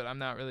definitely, but I'm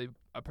not really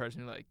a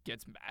person who like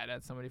gets mad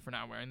at somebody for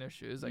not wearing their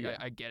shoes. Like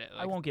I get it.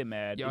 Like, I won't get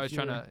mad. You're always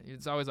trying to.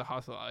 It's always a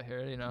hustle out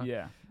here, you know.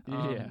 Yeah.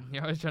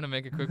 You're always trying to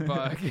make a quick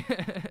buck.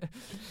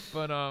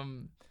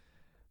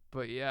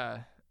 But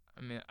yeah,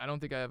 I mean, I don't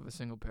think I have a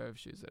single pair of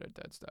shoes that are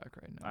dead stock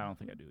right now. I don't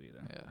think I do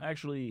either. Yeah.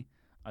 Actually,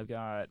 I've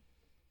got.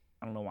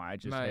 I don't know why. I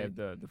just had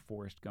the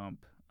Forrest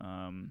Gump.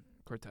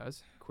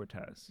 Cortez.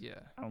 Yeah.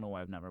 I don't know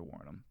why I've never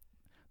worn them.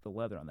 The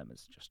leather on them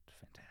is just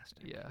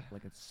fantastic. Yeah.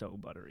 Like it's so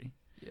buttery.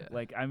 Yeah.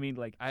 Like I mean,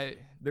 like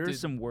there's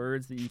some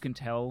words that you can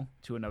tell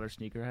to another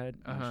sneakerhead.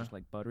 It's just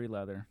like buttery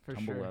leather,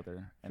 tumble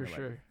leather. For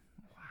sure.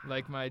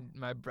 Like my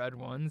bread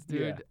ones,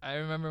 dude. Yeah. I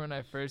remember when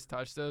I first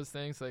touched those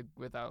things, like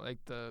without like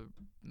the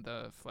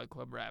Flight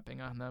Club wrapping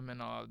on them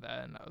and all of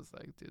that, and I was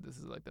like, dude, this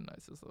is like the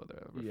nicest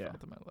leather I've ever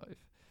felt in my life.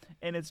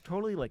 And it's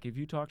totally like if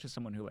you talk to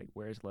someone who like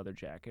wears leather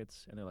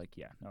jackets and they're like,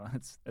 yeah, no,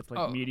 that's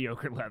like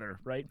mediocre leather,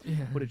 right?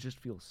 Yeah. But it just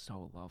feels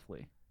so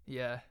lovely.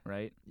 Yeah.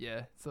 Right?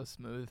 Yeah, so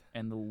smooth.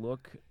 And the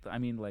look, I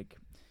mean, like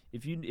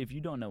if you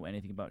don't know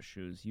anything about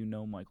shoes, you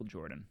know Michael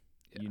Jordan.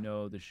 Yeah. You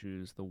know the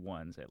shoes, the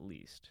ones at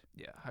least.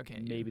 Yeah, how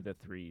can you? Maybe the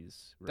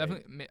 3s. Right?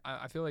 Definitely,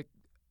 I feel like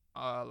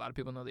a lot of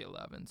people know the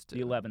 11s too.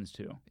 The 11s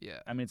too. Yeah.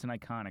 I mean, it's an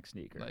iconic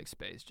sneaker. Like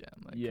Space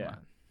Jam. Like, yeah. Come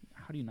on.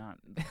 How do you not?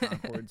 The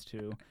Concords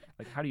too.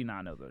 Like, how do you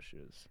not know those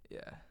shoes? Yeah.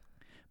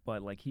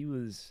 But like he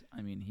was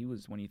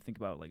when you think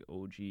about like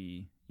OG,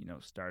 you know,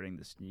 starting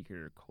the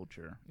sneaker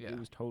culture. Yeah. It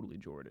was totally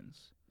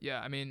Jordans. Yeah,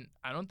 I mean,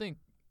 I don't think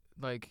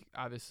like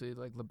obviously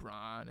like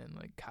LeBron and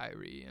like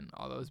Kyrie and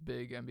all those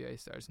big NBA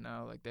stars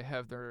now, like they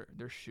have their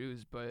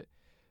shoes, but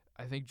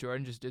I think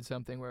Jordan just did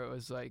something where it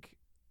was like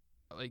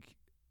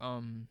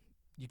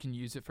you can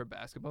use it for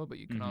basketball, but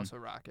you can also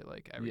rock it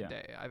like every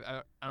day.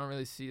 I don't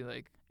really see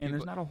like people, and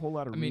there's not a whole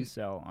lot of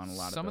resale on a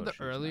lot of some those of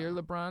the earlier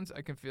now. LeBrons.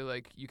 I can feel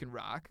like you can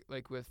rock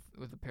like with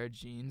a pair of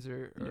jeans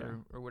or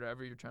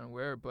whatever you're trying to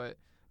wear, but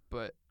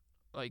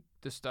like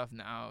the stuff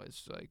now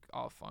is like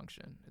all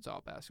function. It's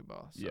all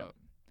basketball. So. Yeah.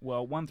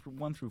 Well, 1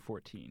 through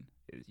 14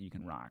 is you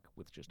can rock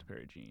with just a pair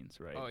of jeans,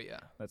 right? Oh yeah.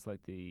 That's like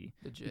the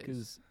J's.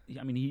 Because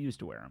I mean he used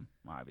to wear them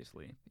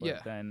obviously,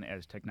 but then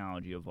as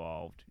technology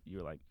evolved,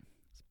 you're like,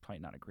 it's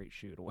probably not a great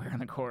shoe to wear on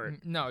the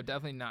court. No,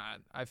 definitely not.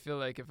 I feel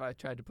like if I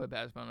tried to play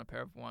basketball on a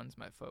pair of ones,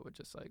 my foot would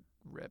just like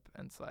rip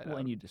and slide out. Well,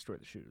 and you destroy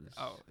the shoes.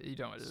 Oh, you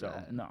don't want to do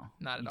that. No,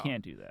 not at all. You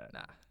can't do that.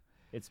 Nah.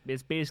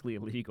 It's basically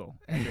illegal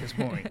at this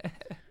point.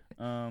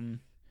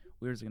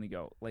 Where's it gonna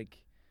go? Like,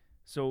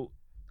 so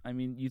I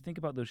mean, you think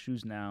about those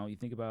shoes now. You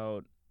think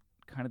about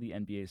kind of the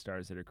NBA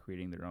stars that are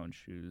creating their own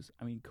shoes.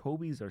 I mean,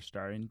 Kobe's are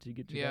starting to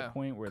get to that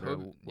point where they're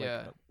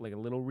like a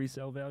little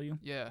resale value.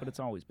 Yeah. But it's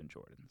always been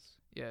Jordans.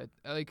 Yeah,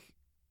 I like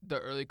the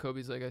early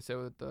Kobe's, like I said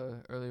with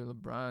the earlier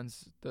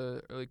LeBrons.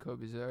 The early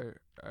Kobe's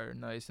are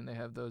nice, and they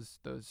have those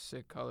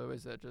sick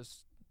colorways that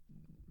just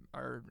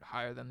are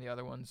higher than the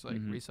other ones, like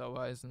resale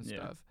wise and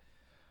stuff.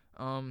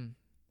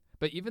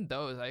 But even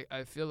those,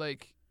 I feel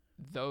like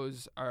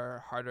those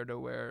are harder to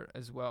wear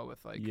as well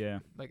with like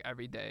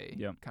everyday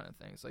kind of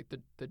things. Like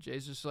the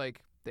J's just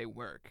like they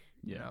work,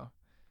 you know.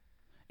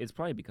 It's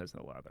probably because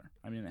of the leather.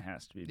 I mean, it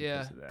has to be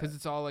because of that. Because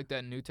it's all like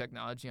that new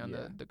technology on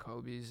the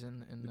Kobe's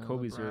and the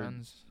Kobe's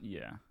LeBrons.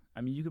 I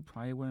mean, you could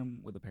probably wear them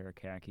with a pair of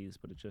khakis,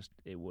 but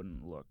it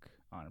wouldn't look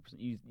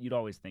 100%. You'd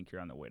always think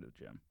you're on the way to the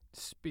gym.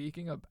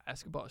 Speaking of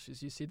basketball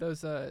shoes, you see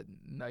those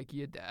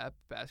Nike Adapt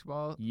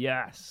basketball?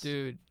 Yes.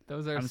 Dude,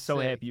 those are I'm sick. so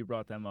happy you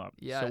brought them up.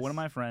 Yes. So one of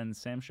my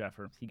friends, Sam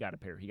Sheffer, he got a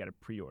pair. He got a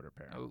pre-order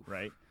pair,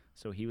 right?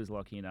 So he was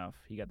lucky enough.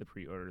 He got the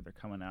pre-order. They're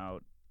coming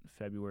out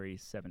February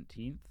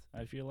 17th,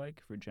 I feel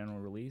like, for general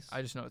release.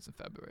 I just know it's in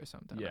February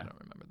sometime. I don't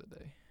remember the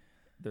day.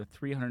 They're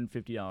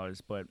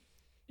 $350, but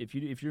if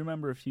you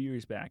remember a few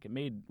years back, it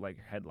made like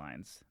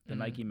headlines. The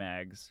Nike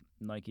mags,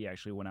 Nike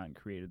actually went out and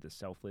created the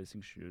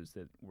self-lacing shoes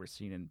that we're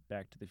seen in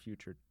Back to the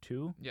Future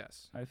 2.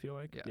 Yes. I feel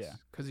like. Yes. Yeah.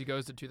 Because he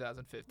goes to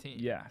 2015.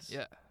 Yes.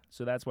 Yeah.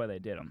 So that's why they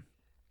did them.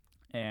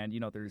 And,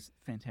 you know, there's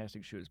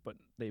fantastic shoes, but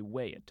they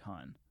weigh a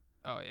ton.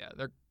 Oh, yeah.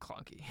 They're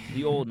clunky.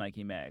 The old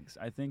Nike mags.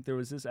 I think there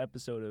was this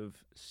episode of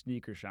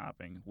Sneaker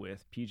Shopping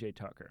with PJ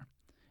Tucker.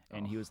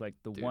 And he was like,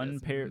 one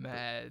pair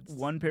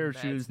of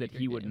shoes that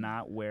he would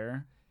not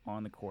wear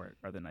on the court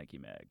are the Nike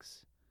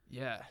mags.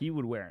 Yeah. He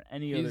would wear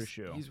any other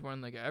shoe. He's worn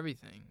like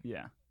everything.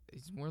 Yeah.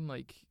 He's worn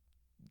like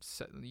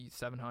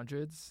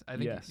 700s. I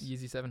think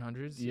Yeezy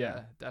 700s.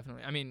 Yeah,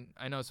 definitely. I mean,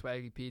 I know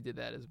Swaggy P did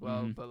that as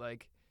well, but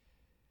like,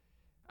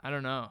 I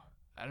don't know.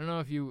 I don't know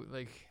if you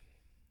like,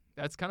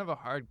 that's kind of a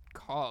hard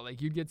call.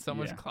 Like you'd get so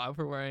much clout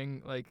for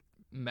wearing like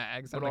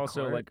mags on the court.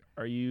 But also, like,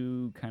 are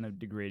you kind of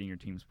degrading your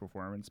team's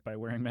performance by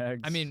wearing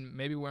mags? I mean,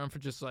 maybe wear them for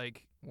just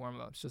like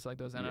warm-ups, just like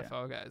those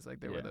NFL guys. Like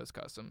they wear those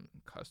custom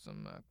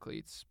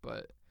cleats.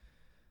 But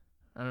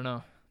I don't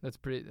know. That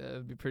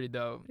would be pretty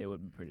dope. It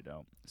would be pretty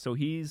dope. So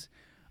he's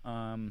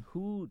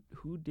who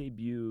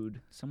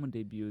debuted? Someone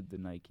debuted the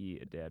Nike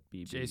Adapt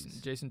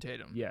BBs. Jason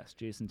Tatum. Yes,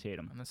 Jason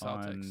Tatum on the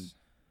Celtics. On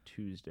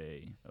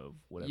Tuesday of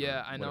whatever.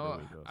 Yeah, I know.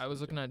 I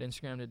was looking at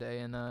Instagram today,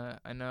 and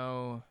I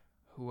know.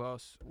 Who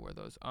else wore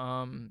those?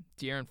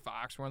 De'Aaron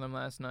Fox wore them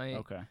last night.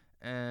 Okay.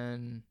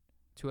 and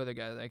 2 other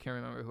guys. I can't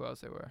remember who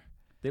else they were.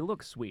 They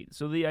look sweet.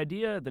 So the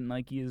idea that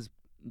Nike is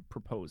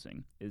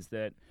proposing is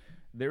that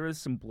there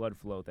is some blood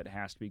flow that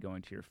has to be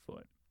going to your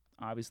foot.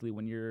 Obviously,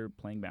 when you're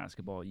playing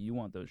basketball, you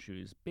want those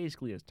shoes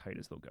basically as tight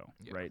as they'll go,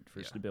 right?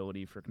 For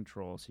stability, for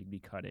control, so you can be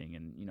cutting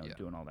and,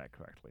 doing all that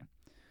correctly.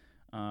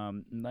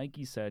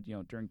 Nike said,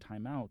 during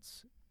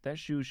timeouts, that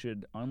shoe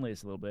should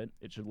unlace a little bit.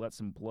 It should let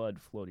some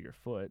blood flow to your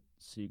foot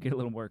so you get a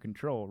little more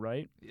control,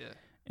 right? Yeah.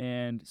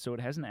 And so it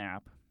has an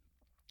app.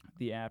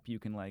 The app, you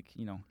can,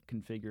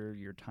 configure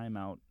your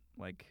timeout,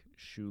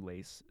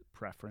 shoelace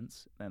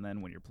preference, and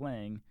then when you're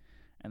playing,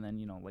 and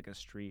then, a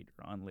street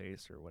or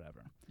unlace or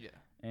whatever. Yeah.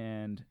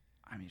 And,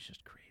 it's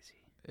just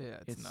crazy. Yeah,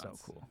 it's nuts. So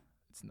cool.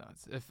 It's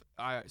nuts.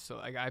 I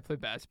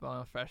played basketball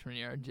in freshman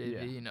year at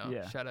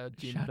JV, shout out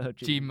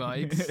G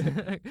Mikes,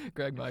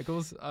 Greg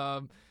Michaels.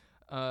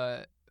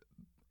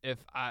 If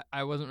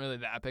I wasn't really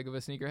that big of a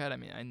sneakerhead.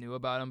 I knew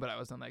about him, but I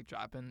wasn't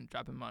dropping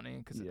money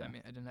because I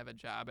didn't have a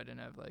job. I didn't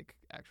have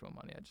actual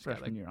money. I just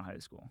freshman got year in high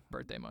school,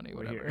 birthday money,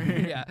 whatever.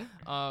 Yeah.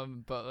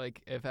 But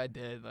if I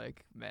did,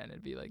 man,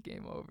 it'd be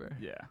game over.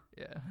 Yeah.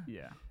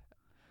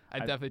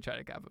 I'd definitely try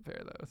to cop a pair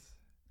of those.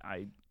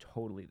 I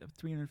totally the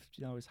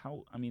 $350.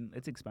 How?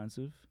 it's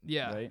expensive.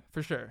 Yeah, right?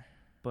 For sure.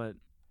 But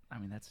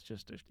that's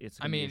just it's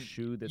gonna be a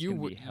shoe that's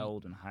gonna be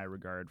held in high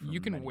regard. For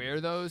you can many wear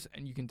years. Those,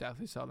 and you can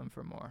definitely sell them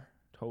for more.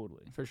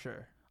 Totally. For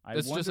sure.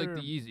 That's just the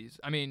Yeezys.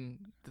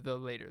 The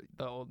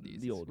old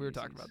Yeezys. The old we were Yeezys.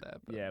 talking about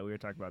that. But yeah, we were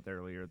talking about that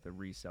earlier. The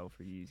resale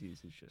for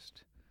Yeezys is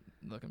just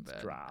looking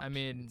bad. Dropped.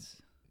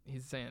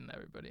 He's saying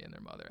everybody and their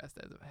mother has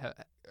to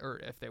or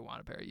if they want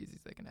a pair of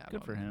Yeezys, they can have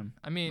Good them. for him.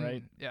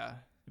 Right? Yeah.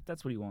 If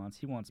that's what he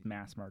wants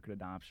mass market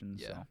adoption.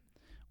 Yeah. So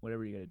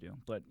whatever you got to do.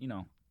 But,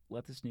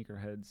 let the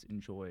sneakerheads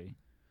enjoy.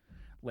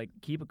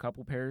 Keep a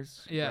couple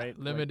pairs. Yeah, right?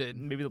 limited.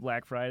 Maybe the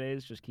Black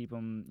Fridays, just keep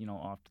them,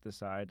 off to the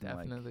side.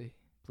 Definitely. And,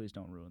 please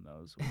don't ruin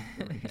those.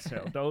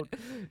 So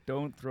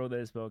don't throw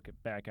this book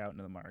back out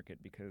into the market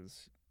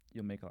because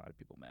you'll make a lot of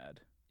people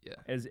mad. Yeah.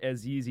 As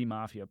Yeezy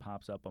Mafia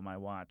pops up on my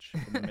watch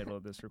in the middle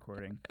of this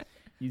recording,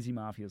 Yeezy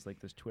Mafia is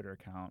this Twitter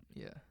account.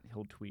 Yeah.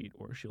 He'll tweet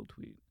or she'll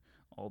tweet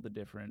all the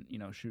different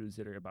shoes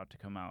that are about to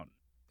come out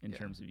in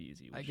terms of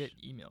Yeezy. I get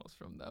emails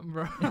from them,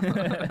 bro.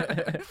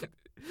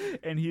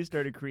 And he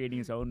started creating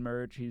his own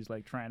merch. He's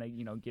trying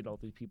to get all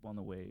these people on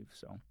the wave.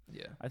 So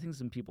yeah, I think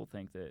some people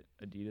think that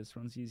Adidas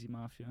runs Yeezy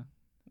Mafia,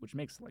 which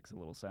makes a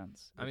little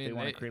sense. They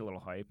want to create a little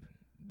hype.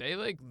 They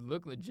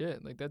look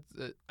legit. That's.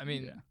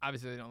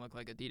 Obviously they don't look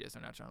like Adidas.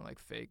 They're not trying to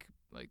fake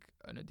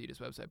an Adidas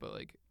website, but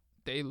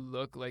they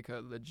look like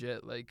a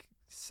legit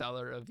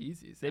seller of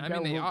Yeezys. They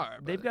are.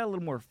 They've got a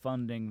little more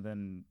funding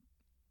than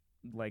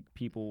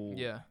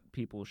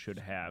people should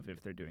have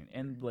if they're doing,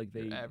 and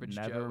they average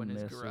never Joe in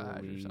his miss garage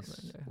a release. Or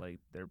something, yeah.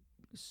 They're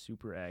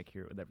super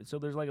accurate with everything. So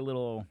there's a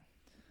little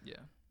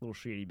little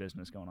shady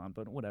business going on,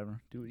 but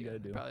whatever. Do what you gotta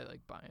do. Probably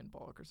buy in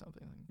bulk or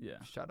something.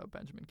 Yeah. Shout out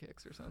Benjamin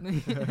Kicks or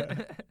something.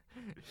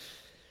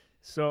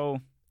 So,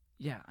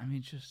 yeah,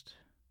 just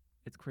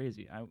it's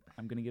crazy.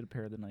 I'm gonna get a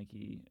pair of the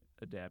Nike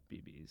Adapt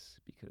BBs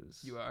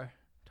because you are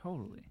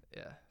totally.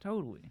 Yeah.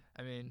 Totally.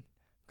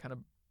 Kind of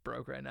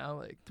broke right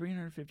now.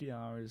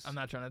 $350. I'm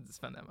not trying to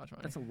spend that much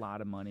money. That's a lot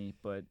of money,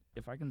 but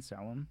if I can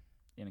sell them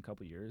in a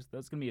couple years,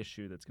 that's gonna be a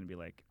shoe that's gonna be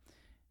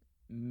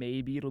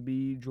maybe it'll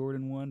be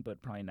Jordan 1,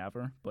 but probably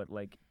never. But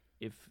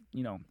if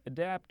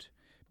Adapt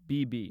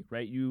BB,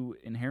 right? You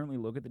inherently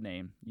look at the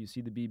name, you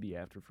see the BB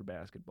after for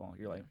basketball.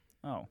 You're like,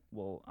 oh,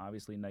 well,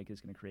 obviously Nike is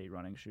going to create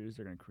running shoes.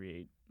 They're going to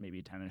create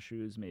maybe tennis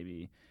shoes,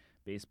 maybe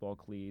baseball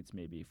cleats,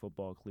 maybe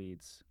football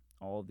cleats.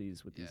 All of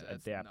these with these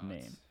Adapt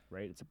name,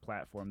 right? It's a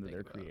platform that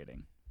they're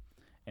creating,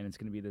 and it's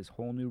going to be this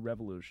whole new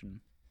revolution.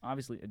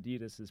 Obviously,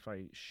 Adidas is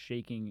probably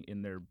shaking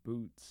in their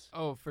boots.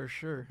 Oh, for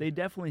sure. They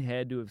definitely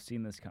had to have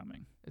seen this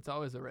coming. It's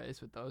always a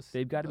race with those.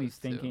 They've got to be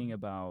thinking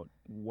about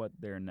what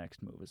their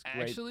next move is.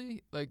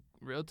 Actually,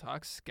 real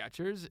talk,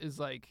 Skechers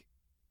is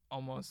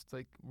almost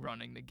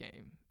running the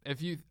game.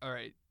 All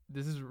right,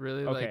 this is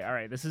really okay. All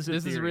right, this is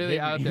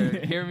really out there.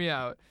 Hear me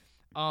out.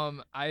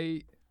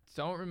 I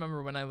don't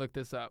remember when I looked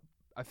this up.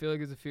 I feel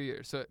it's a few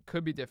years, so it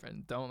could be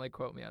different. Don't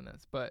quote me on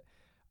this, but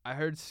I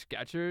heard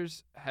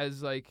Skechers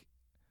has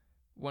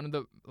one of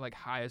the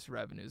highest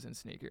revenues in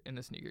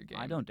the sneaker game.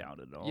 I don't doubt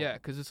it at all. Yeah,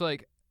 because it's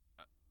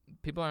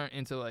people aren't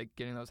into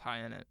getting those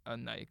high end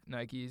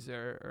Nikes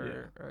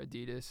or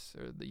Adidas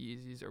or the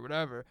Yeezys or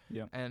whatever.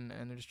 Yeah. And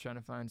they're just trying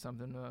to find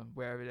something to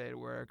wear every day to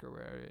work or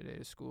wear every day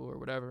to school or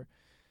whatever.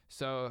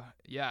 So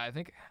yeah, I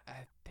think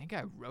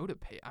I wrote a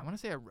paper. I want to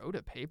say I wrote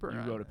a paper.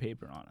 You wrote a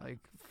paper on it,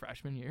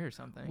 freshman year or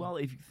something. Well,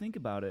 if you think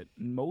about it,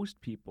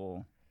 most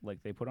people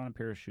they put on a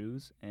pair of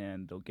shoes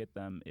and they'll get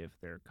them if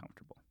they're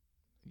comfortable.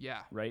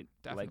 Yeah. Right?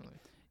 Definitely.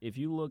 If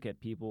you look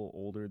at people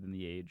older than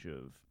the age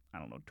of,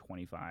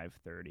 25,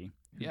 30,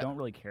 who don't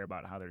really care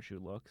about how their shoe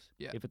looks.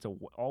 Yeah. If it's an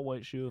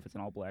all-white shoe, if it's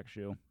an all-black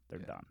shoe, they're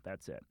done.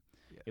 That's it.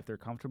 Yeah. If they're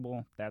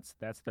comfortable, that's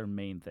their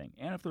main thing.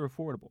 And if they're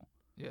affordable.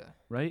 Yeah.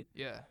 Right?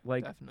 Yeah,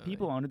 definitely.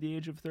 People under the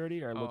age of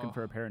 30 are looking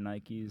for a pair of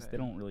Nikes. Man. They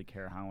don't really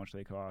care how much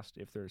they cost,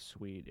 if they're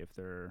sweet, if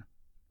they're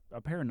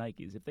a pair of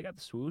Nikes, if they got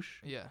the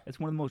swoosh, Yeah. it's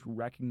one of the most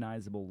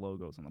recognizable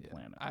logos on the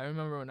planet. I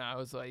remember when I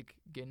was like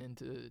getting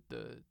into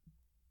the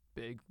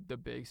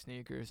big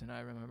sneakers, and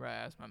I remember I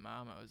asked my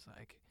mom, I was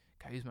like,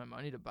 can I use my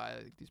money to buy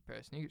like, these pair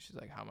of sneakers? She's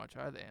like, how much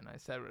are they? And I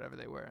said whatever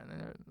they were, and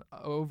they're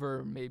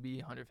over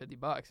maybe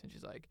 $150. And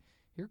she's like,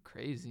 you're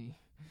crazy.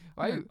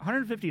 Why?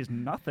 150 is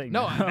nothing.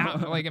 No,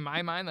 now, like in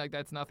my mind, like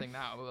that's nothing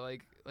now. But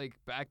like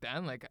back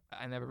then, like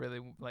I never really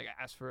like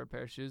asked for a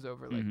pair of shoes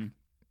over like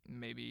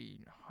maybe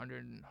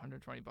 100,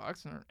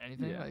 $120 or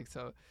anything. Yeah. Like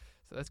so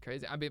that's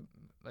crazy. I mean,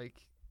 like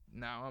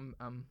now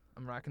I'm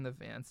rocking the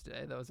Vans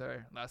today. Those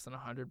are less than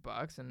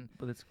 $100, and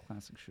but it's a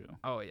classic shoe.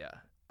 Oh yeah,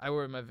 I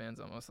wear my Vans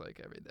almost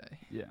like every day.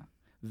 Yeah,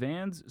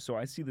 Vans. So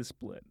I see the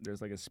split.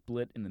 There's like a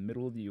split in the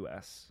middle of the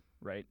U.S.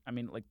 Right? I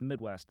mean, like the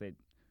Midwest, they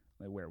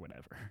wear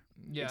whatever.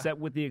 Yeah. Except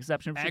with the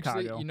exception of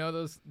Actually, Chicago. you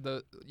know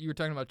you were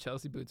talking about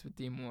Chelsea boots with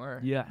D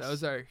Moore. Yes.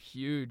 Those are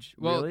huge.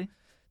 Well, really?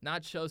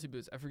 Not Chelsea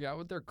boots. I forgot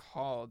what they're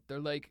called. They're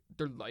like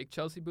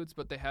Chelsea boots,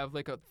 but they have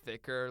like a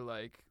thicker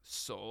like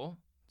sole.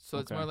 So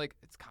it's more like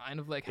it's kind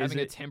of like having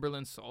a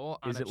Timberland sole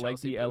on a Chelsea boot. Is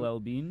it like the LL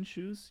Bean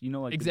shoes? You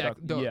know, like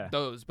exactly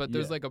those. But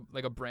there's like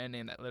a brand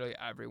name that literally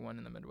everyone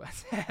in the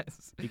Midwest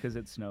has. Because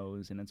it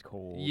snows and it's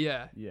cold.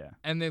 Yeah. Yeah.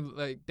 And they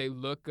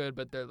look good,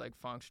 but they're like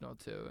functional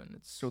too. And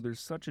it's so there's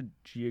such a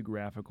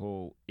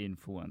geographical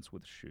influence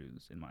with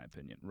shoes, in my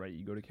opinion. Right?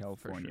 You go to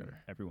California,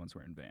 everyone's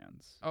wearing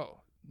Vans. Oh,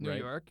 New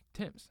York,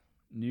 Tim's.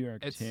 New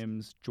York,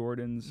 Tim's,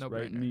 Jordans,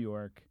 right? New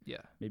York. Yeah.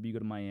 Maybe you go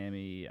to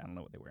Miami. I don't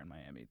know what they wear in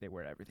Miami. They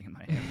wear everything in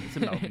Miami. It's a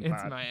melting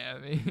pot. It's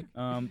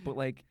Miami. But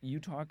like you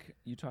talk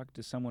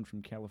to someone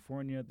from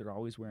California, they're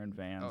always wearing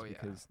Vans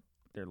because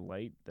they're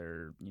light.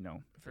 They're they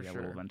got a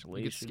little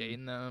ventilation. You can skate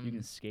in them. You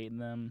can skate in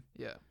them.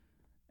 Yeah.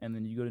 And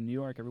then you go to New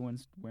York,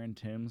 everyone's wearing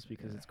Tim's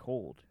because it's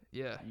cold.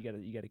 Yeah. You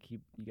gotta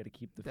keep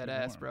the that feet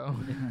ass,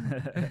 warm.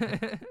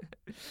 bro.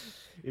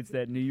 It's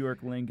that New York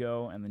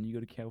lingo, and then you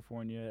go to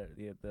California,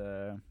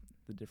 the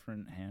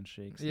different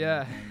handshakes.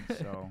 Yeah.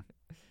 So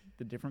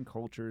the different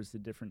cultures, the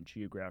different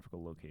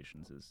geographical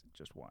locations is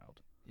just wild.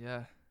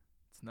 Yeah.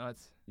 It's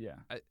nuts. Yeah.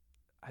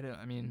 I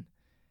didn't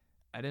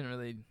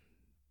really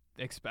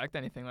expect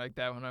anything like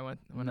that when I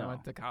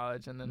went to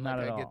college, and then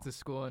I get to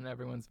school and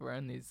everyone's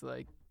wearing these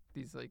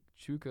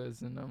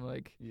chukas, and I'm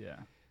like, yeah,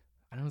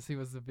 I don't see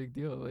what's the big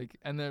deal. Like,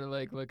 and they're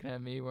like looking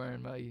at me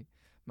wearing my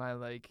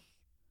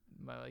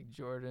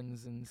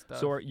Jordans and stuff.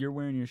 So you're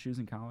wearing your shoes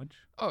in college?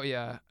 Oh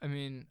yeah. I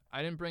mean,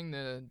 I didn't bring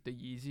the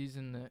Yeezys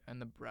and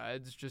the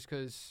Breads just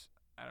because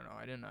I don't know.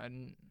 I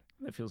didn't.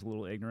 That feels a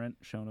little ignorant,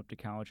 showing up to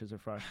college as a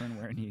freshman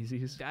wearing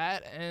Yeezys.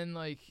 That and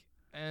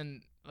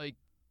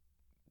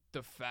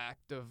the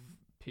fact of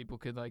people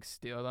could like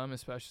steal them,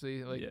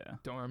 especially like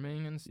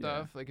dorming and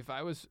stuff. Yeah. Like if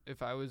I was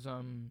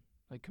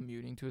like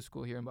commuting to a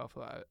school here in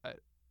Buffalo,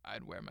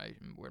 I'd wear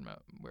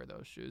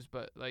those shoes.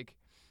 But like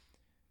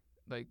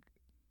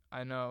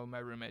I know my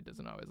roommate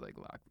doesn't always like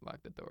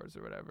lock the doors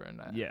or whatever,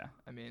 and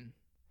I mean,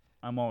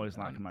 I'm always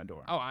locking my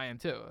door. Oh, I am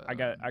too. I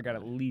got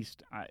at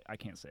least I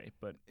can't say,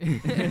 but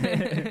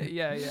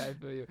yeah, I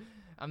feel you.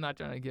 I'm not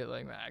trying to get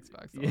like my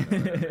Xbox stolen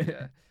or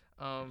whatever,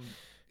 yeah.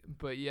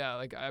 But yeah,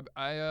 like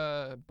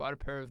I bought a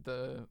pair of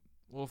the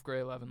Wolf Grey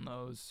 11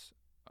 lows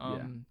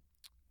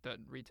that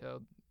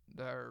retailed.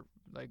 They're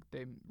like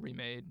they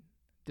remade.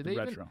 Did they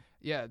retro?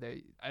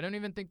 I don't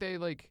even think they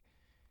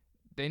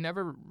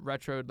never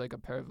retroed like a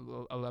pair of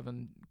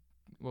 11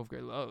 Wolf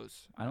Grey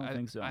lows. I don't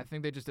think so. I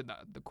think they just did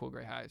the cool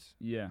gray highs.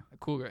 Yeah.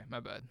 Cool gray, my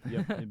bad.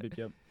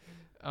 Yep.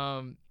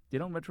 They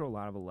don't retro a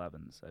lot of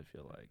 11s, I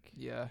feel like.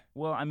 Yeah.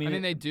 Well, I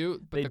mean they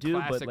do, but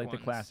but like ones. the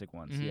classic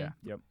ones. Mm-hmm. Yeah.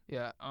 Yep.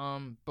 Yeah.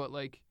 But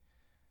like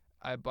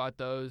I bought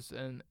those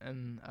and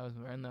I was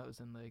wearing those,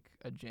 and like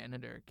a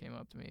janitor came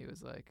up to me. He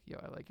was like, "Yo,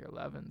 I like your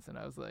 11s," and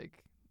I was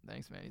like,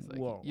 "Thanks, man." He's like,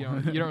 Whoa. you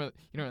don't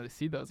really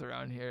see those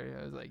around here."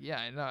 I was like, "Yeah,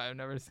 I know.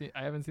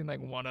 I haven't seen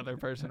like one other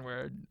person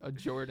wear a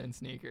Jordan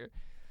sneaker."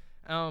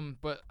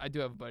 But I do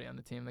have a buddy on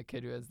the team, the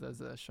kid who has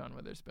those Sean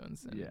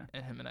Witherspoons,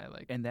 and him and I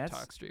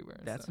talk streetwear.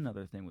 And that's stuff.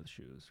 Another thing with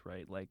shoes,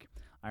 right? Like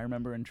I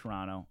remember in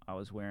Toronto,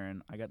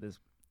 I got this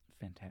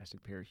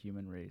fantastic pair of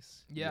Human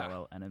Race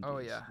yellow NMDs. Oh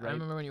yeah, right? I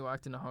remember when you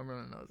walked into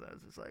homeroom and those. I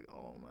was just like,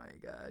 oh my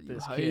god,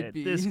 this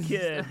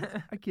kid,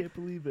 I can't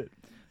believe it.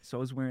 So I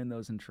was wearing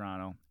those in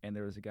Toronto, and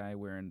there was a guy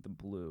wearing the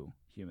blue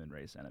Human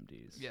Race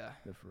NMDs. Yeah,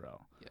 the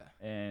Pharrell. Yeah,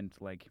 and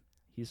like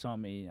he saw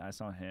me, I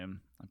saw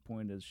him. I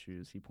pointed at his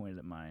shoes, he pointed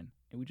at mine,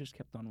 and we just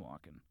kept on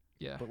walking.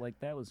 Yeah, but like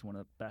that was one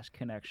of the best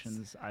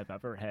connections I've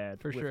ever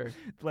had. For sure.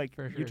 Like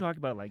you talk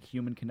about like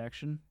human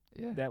connection.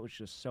 Yeah, that was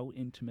just so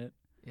intimate.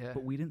 Yeah,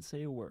 but we didn't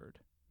say a word.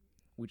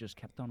 We just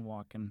kept on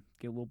walking,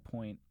 get a little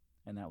point,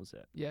 and that was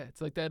it. Yeah, it's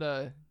like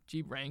that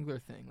Jeep Wrangler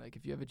thing. Like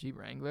if you have a Jeep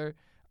Wrangler,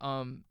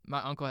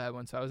 my uncle had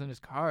one, so I was in his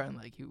car and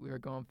like we were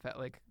going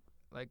like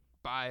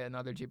by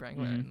another Jeep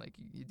Wrangler, and like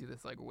you do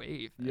this like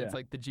wave. Yeah. It's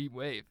like the Jeep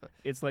wave.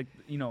 It's like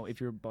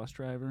if you're a bus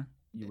driver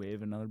You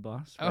wave another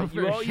bus. Oh, Right? for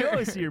You sure.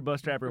 always see your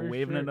bus driver For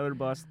waving sure. another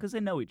bus because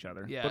they know each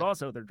other. Yeah. But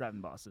also they're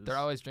driving buses. They're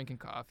always drinking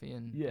coffee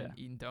and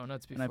eating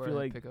donuts And I before feel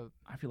they like pick up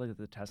I feel like it's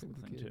a Tesla pick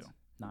up thing kids. too.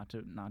 Not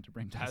to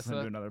bring Tesla Tesla.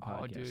 into another Oh,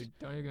 podcast. dude,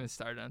 don't even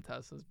start on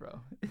Teslas,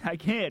 bro. I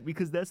can't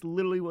because that's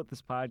literally what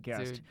this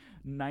podcast. Dude,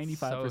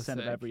 95% of sick.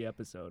 every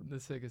episode. The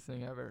sickest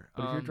thing ever.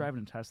 But if you're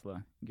driving a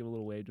Tesla, give a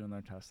little wave to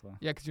another Tesla.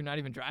 Yeah, because you're not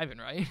even driving,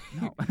 right?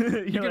 No,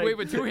 You could wave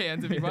with two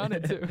hands if you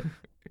wanted to.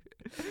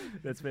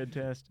 That's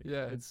fantastic.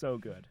 Yeah. It's so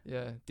good.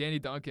 Yeah, Danny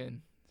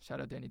Duncan. Shout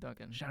out Danny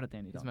Duncan. Shout out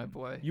Danny He's Duncan. my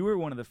boy. You were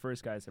one of the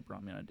first guys that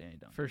brought me on Danny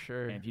Duncan. For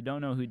sure. And if you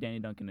don't know who Danny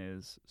Duncan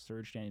is,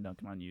 search Danny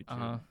Duncan on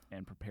YouTube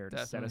and prepare to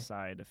set Definitely.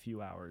 aside a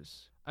few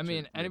hours. I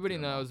mean, to anybody read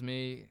through them all. knows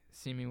me,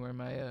 see me wear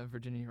my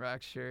Virginia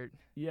Rock shirt.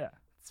 Yeah.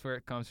 That's where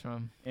it comes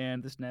from.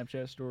 And the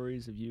Snapchat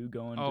stories of you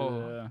going Oh,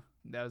 to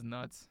That was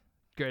nuts.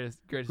 Greatest.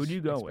 who did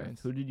you go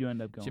experience. with? Who did you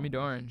end up going Jimmy with?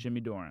 Doran.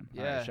 Jimmy Doran.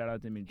 All Yeah. right, shout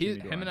out to Jimmy He,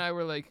 Doran. him and I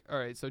were like, all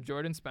right, so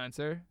Jordan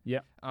Spencer.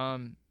 Yep.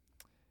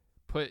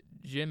 Put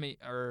Jimmy,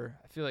 or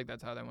I feel like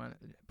that's how they went.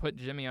 Put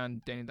Jimmy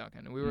on Danny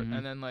Duncan. And we were, Mhm.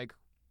 and then like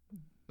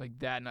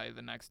that night,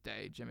 the next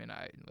day, Jimmy and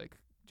I, like,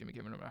 Jimmy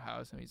came into my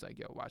house and he's like,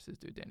 yo, watch this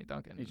dude, Danny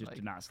Duncan. He And, just like,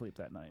 did not sleep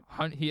that night.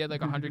 He had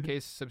like 100K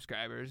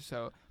subscribers,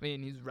 so I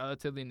mean he's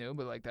relatively new,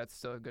 but like that's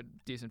still a good,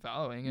 decent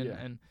following. And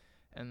Yeah.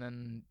 and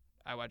then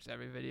I watched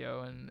every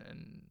video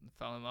and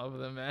fell in love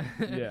with him, man.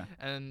 Yeah.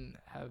 And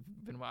have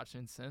been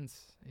watching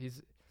since.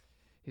 He's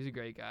a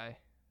great guy.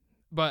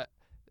 But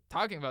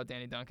talking about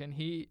Danny Duncan,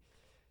 he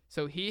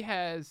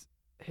has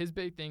his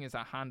big thing is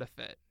a Honda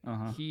Fit.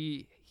 Uh-huh.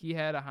 He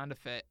had a Honda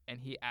Fit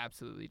and he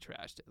absolutely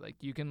trashed it. Like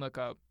you can look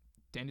up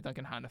Danny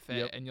Duncan Honda Fit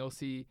Yep. and you'll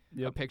see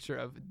a Yep. picture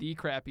of the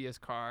crappiest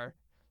car,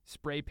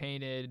 spray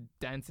painted,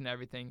 dents and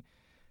everything.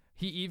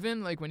 He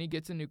even, like, when he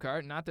gets a new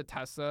car, not the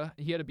Tesla,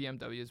 he had a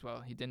BMW as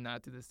well. He did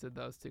not do this to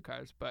those two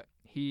cars, but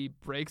he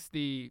breaks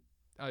the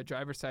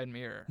driver's side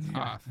mirror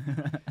off.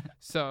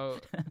 So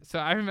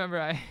I remember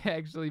I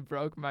actually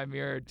broke my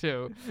mirror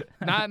too,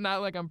 not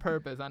like on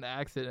purpose, on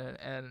accident,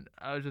 and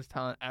I was just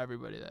telling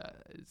everybody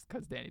that it's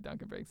because Danny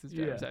Duncan breaks his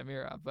driver's side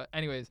mirror off. But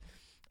anyways,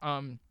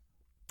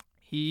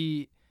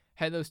 he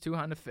had those two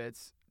Honda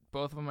Fits.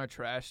 Both of them are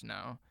trash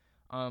now.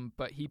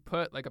 But he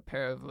put like a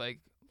pair of like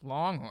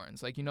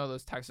Longhorns, like, you know,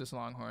 those Texas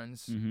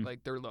Longhorns, Mhm.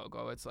 like their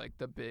logo. It's like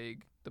the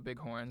big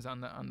horns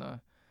on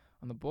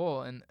the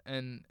bull,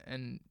 and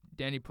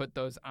Danny put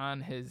those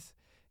on his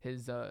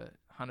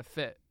Honda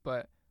Fit.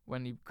 But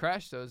when he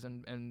crashed those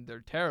and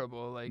they're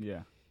terrible, like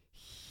Yeah.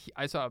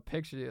 I saw a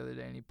picture the other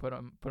day and he put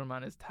them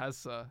on his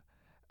Tesla.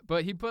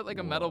 But he put like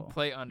a metal Whoa.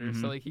 plate under,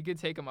 Mhm. so like he could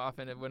take them off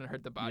and it wouldn't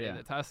hurt the body of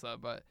Yeah. the Tesla.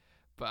 But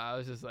I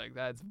was just like,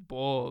 that's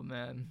bold,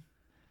 man.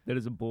 That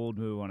is a bold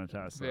move on a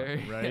Tesla,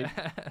 Very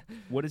right?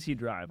 What does he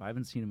drive? I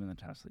haven't seen him in the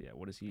Tesla yet.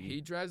 What is he?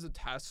 He drives a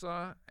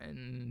Tesla,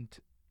 and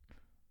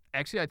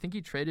actually, I think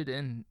he traded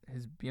in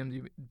his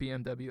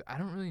BMW. I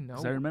don't really know.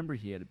 'Cause I remember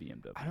he had a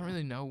BMW. I don't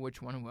really know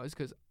which one it was,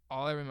 because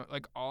all I remember,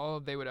 like, all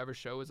they would ever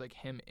show was like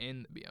him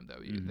in the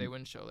BMW. Mhm. They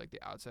wouldn't show like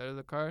the outside of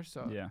the car.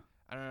 So Yeah.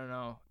 I don't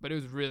know, but it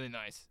was really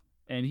nice.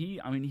 And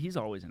he's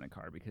always in a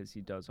car because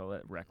he does all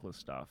that reckless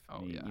stuff. Oh,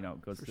 and he, yeah,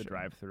 goes for to the sure.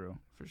 drive-through.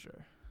 For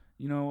sure.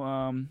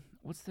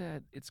 What's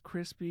that? It's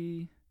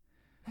crispy.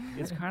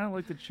 It's kind of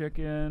like the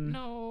chicken.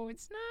 No,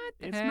 it's not.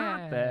 It's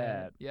not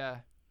that.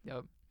 Yeah.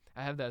 Yep.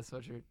 I have that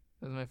sweatshirt.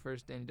 That was my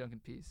first Danny Duncan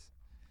piece.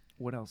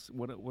 What else?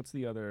 What's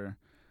the other?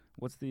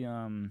 What's the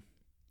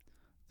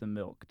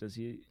milk? Does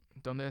he?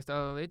 Donde está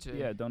la leche?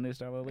 Yeah, Donde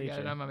está la I leche? got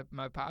it on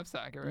my pop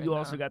socket right You now.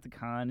 also got the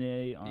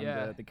Kanye on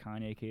Yeah. the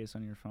Kanye case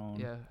on your phone.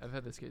 Yeah, I've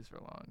had this case for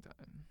a long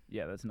time.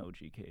 Yeah, that's an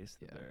OG case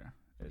Yeah. there.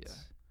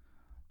 It's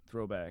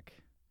throwback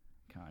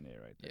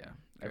Kanye right there. Yeah.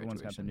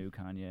 Everyone's got the Graduation. new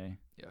Kanye.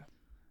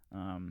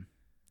 Yeah.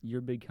 You're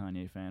a big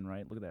Kanye fan,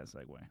 right? Look at that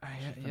segue.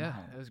 Yeah,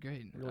 Phenomenal. that was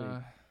great. Really?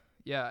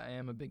 Yeah, I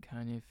am a big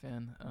Kanye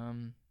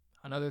fan.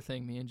 Another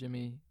thing me and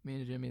Jimmy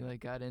like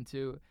got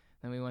into,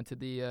 then we went to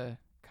the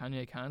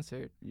Kanye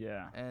concert,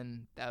 Yeah.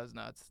 and that was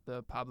nuts.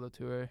 The Pablo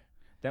tour.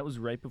 That was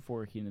right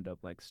before he ended up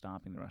like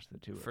stopping the rest of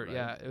the tour. Right?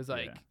 Yeah, it was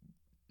like Yeah.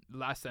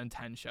 less than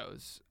 10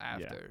 shows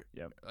after.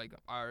 Yep. Like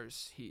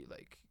ours, he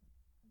like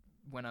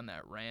went on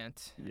that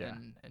rant Yeah.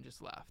 and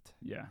just left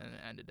Yeah. and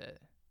ended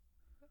it.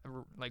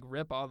 Like,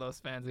 rip all those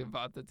fans who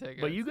bought the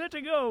tickets. But you got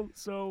to go,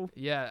 so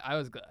Yeah, I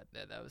was glad.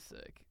 That was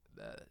sick.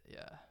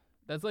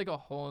 That's like a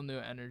whole new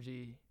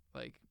energy.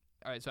 Like,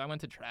 all right, so I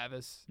went to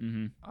Travis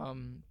a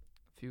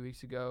few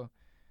weeks ago.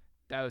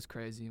 That was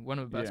crazy. One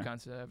of the best Yeah.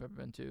 concerts I've ever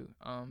been to.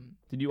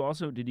 Did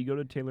you go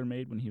to Taylor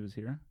Made when he was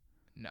here?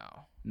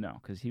 No. No,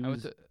 because he I went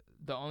was to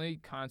the only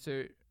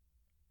concert.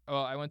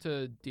 Oh, I went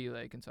to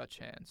D-Lake and saw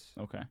Chance.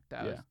 okay.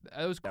 That yeah. was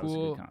that was That cool.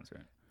 was a good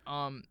concert.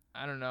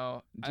 I don't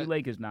know. D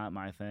Lake is not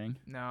my thing.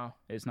 No.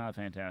 It's not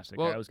fantastic.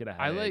 Well, I always get a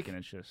I headache, like- and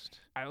it's just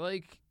I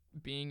like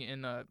being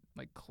in a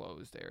like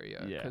closed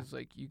area Yeah. because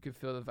like you could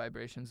feel the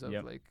vibrations of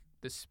Yep. like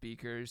the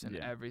speakers and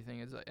Yeah. everything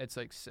is like, it's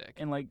like sick.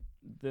 and like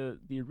the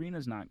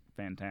arena's not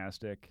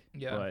fantastic.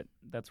 Yeah. But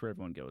that's where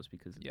everyone goes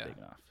because it's Yeah. big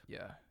enough.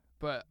 Yeah.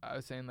 But I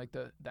was saying, like,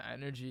 the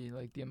energy,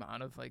 like, the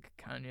amount of, like,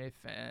 Kanye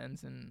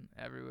fans and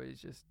everybody's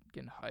just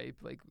getting hype.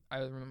 Like, I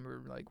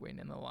remember, like, waiting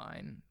in the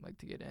line, like,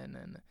 to get in,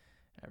 and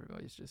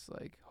everybody's just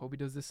like, hope he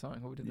does this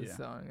song, hope he does this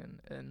song.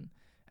 And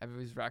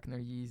everybody's rocking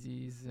their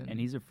Yeezys. And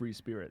he's a free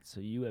spirit,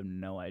 so you have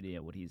no idea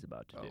what he's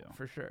about to do.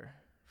 For sure.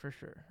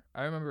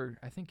 I remember,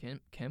 I think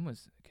Kim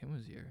was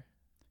here.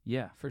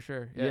 Yeah. For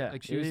sure. Yeah.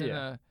 Like, she was in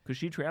a... Because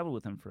she traveled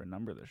with him for a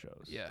number of the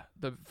shows. Yeah.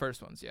 The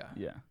first ones, yeah.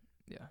 Yeah.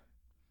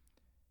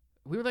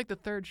 We were like the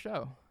third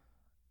show.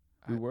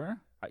 We were?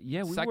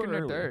 Yeah, we were second or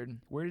earlier. third.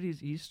 Where did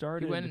he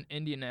started? He went in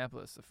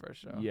Indianapolis the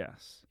first show.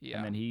 Yes. Yeah.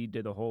 And then he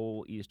did the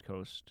whole East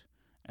Coast.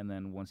 And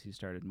then once he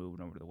started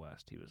moving over to the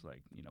West, he was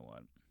like, you know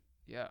what?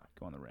 Yeah.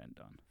 Go on the road and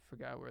done.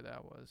 Forgot where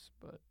that was,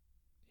 but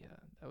yeah,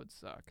 that would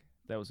suck.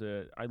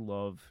 I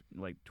love,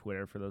 like,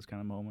 Twitter for those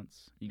kind of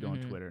moments. You go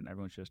on Twitter and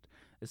everyone's just,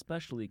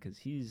 especially because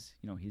he's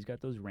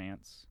got those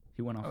rants.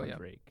 He went off on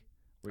Drake.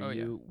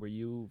 Were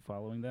you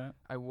following that?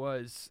 I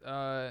was.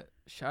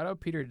 Shout out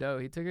Peter Doe.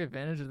 He took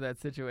advantage of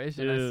that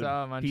situation. Dude, I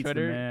saw him on Pete's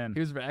Twitter. The man.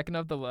 He was racking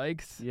up the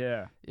likes.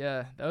 Yeah.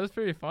 Yeah, that was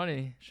pretty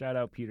funny. Shout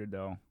out Peter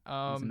Doe.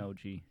 He's an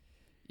OG.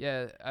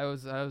 Yeah, I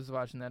was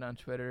watching that on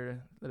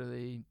Twitter,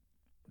 literally,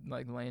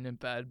 like, laying in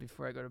bed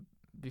before I go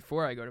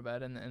to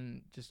bed,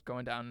 and just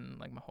going down,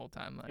 like, my whole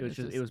timeline.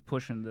 It was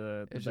pushing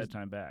the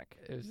bedtime back.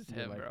 It was just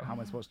him, like, bro. How am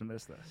I supposed to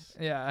miss this?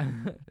 Yeah.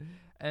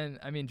 And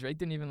I mean, Drake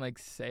didn't even, like,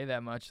 say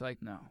that much,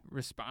 like, no,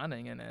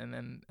 responding,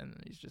 and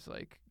he's just,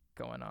 like,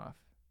 going off.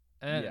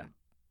 And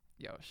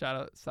yo, shout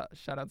out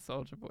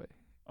Soulja Boy.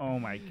 Oh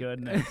my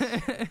goodness.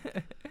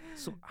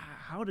 So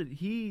how did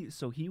he?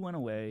 So he went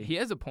away. He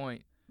has a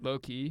point, low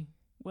key.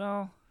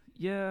 Well,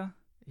 yeah.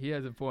 He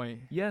has a point.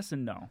 Yes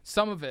and no.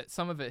 Some of it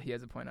he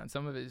has a point on.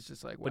 Some of it is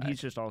just like, but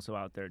he's just also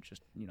out there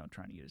just,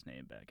 trying to get his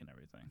name back and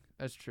everything.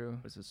 That's true.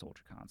 It's a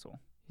Soulja console.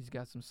 He's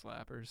got some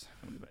slappers.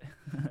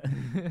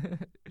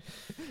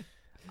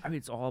 I mean,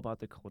 it's all about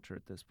the culture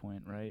at this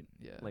point, right?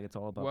 Yeah. Like, it's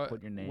all about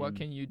putting your name. What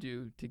can you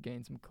do to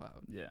gain some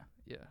clout? Yeah.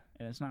 Yeah.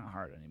 And it's not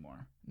hard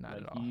anymore. Not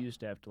at all. You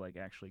used to have to, like,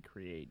 actually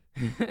create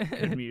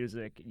good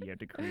music. You have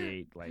to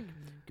create, like,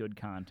 good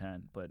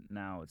content. But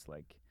now it's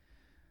like,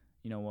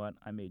 you know what?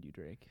 I made you,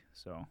 Drake.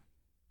 So,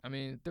 I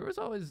mean, there was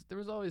always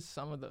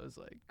some of those,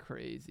 like,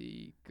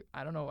 crazy.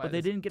 I don't know why. But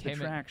they didn't get the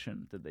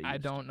traction that they used. I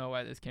don't know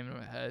why this came into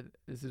my head.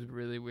 This is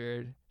really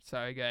weird.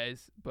 Sorry,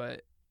 guys,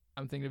 but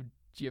I'm thinking of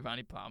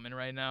Giovanni Plowman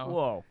right now.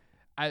 Whoa.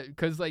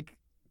 Because, like,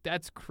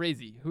 that's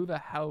crazy. Who the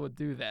hell would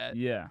do that?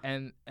 Yeah.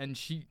 And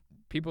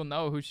people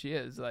know who she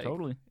is. Like,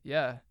 totally.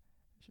 Yeah.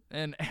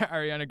 And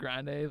Ariana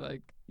Grande,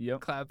 like,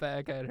 clap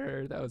back at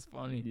her. That was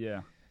funny.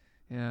 Yeah.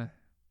 Yeah.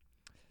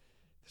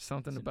 There's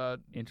something about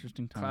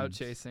interesting times. Cloud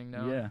chasing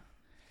now. Yeah.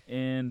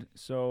 And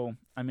so,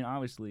 I mean,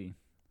 obviously,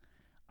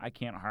 I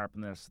can't harp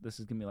on this. This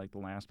is going to be like the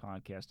last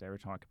podcast I ever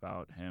talk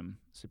about him,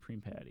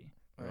 Supreme Patty.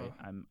 Right?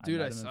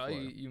 Dude, I saw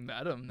you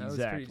met him. That was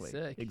pretty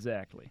sick.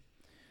 Exactly.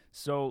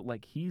 So,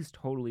 like, he's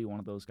totally one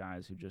of those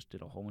guys who just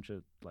did a whole bunch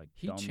of, like,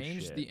 dumb shit. He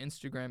changed the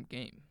Instagram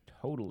game.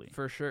 Totally.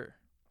 For sure.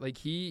 Like,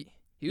 he's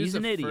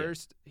an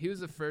idiot. He was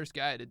the first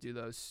guy to do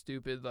those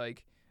stupid,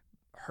 like,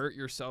 hurt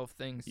yourself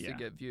things to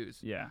get views.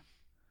 Yeah.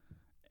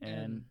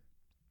 And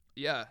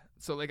yeah,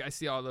 so, like, I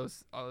see all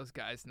those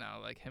guys now,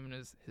 like him and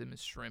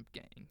his Shrimp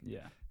Gang.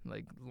 Yeah.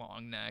 Like,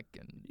 long neck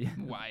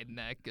and wide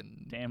neck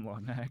and damn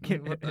long neck.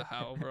 What the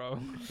hell,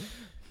 bro?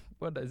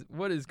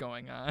 What is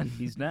going on?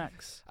 He's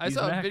next. I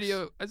saw a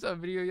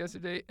video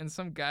yesterday, and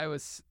some guy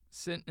was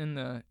sitting in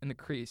the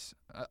crease,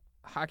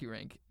 hockey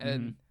rink,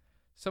 and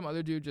some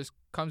other dude just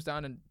comes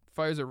down and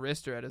fires a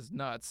wrister at his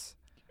nuts.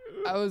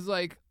 I was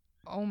like,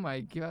 oh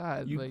my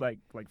god! You like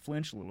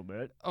flinch a little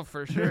bit. Oh,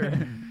 for sure.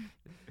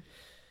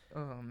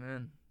 Oh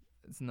man,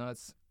 it's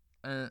nuts,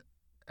 and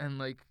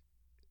like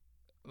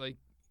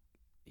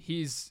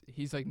he's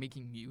like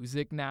making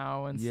music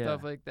now and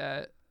stuff like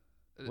that.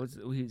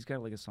 He's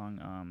got like a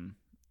song,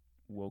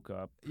 woke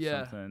up.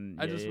 Yeah, something.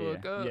 I just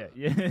woke up.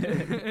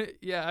 Yeah.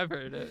 Yeah, I've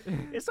heard it.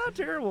 It's not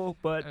terrible,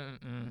 but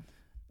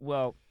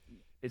well,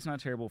 it's not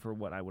terrible for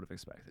what I would have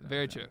expected.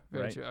 Very true.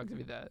 Very true. I'll give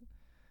you that.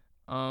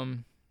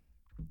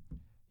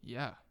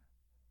 Yeah.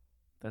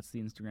 That's the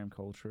Instagram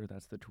culture.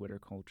 That's the Twitter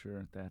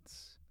culture.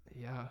 That's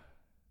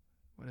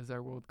What has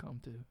our world come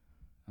to?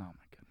 Oh my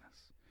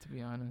goodness.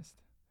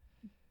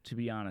 To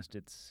be honest,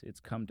 it's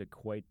come to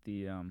quite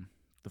the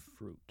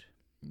fruit.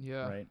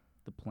 Yeah. Right?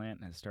 The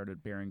plant has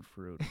started bearing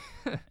fruit.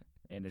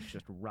 And it's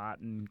just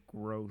rotten,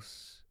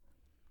 gross,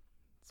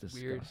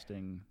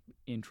 disgusting,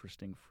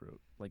 interesting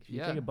fruit. Like, if you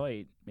take a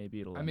bite,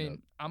 maybe it'll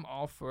I'm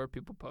all for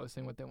people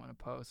posting what they want to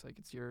post. Like,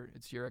 it's your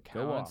account.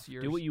 Go off.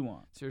 Do what you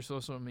want. It's your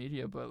social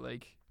media, but,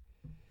 like,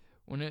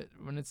 when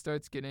it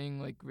starts getting,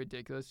 like,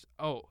 ridiculous.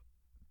 Oh,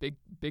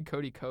 big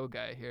Cody Ko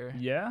guy here.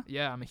 Yeah?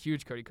 Yeah, I'm a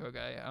huge Cody Ko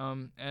guy.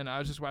 And I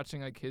was just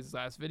watching, like, his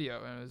last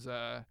video, and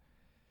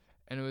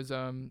it was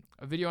a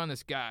video on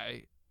this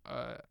guy,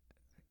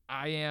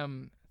 I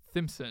am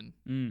Thimpson,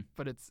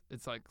 but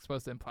it's like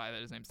supposed to imply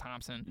that his name's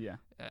Thompson. Yeah.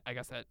 I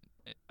guess that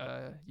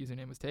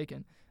username was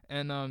taken.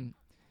 And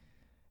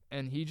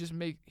and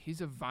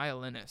he's a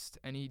violinist,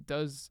 and he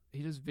does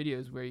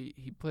videos where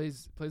he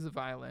plays the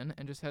violin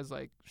and just has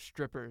like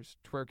strippers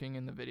twerking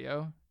in the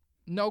video.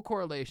 No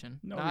correlation.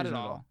 Not at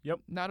all. Yep.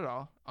 Not at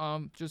all.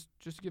 Just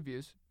to get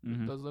views.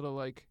 Mm-hmm. Those little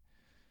like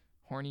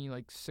horny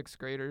like 6th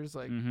graders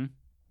like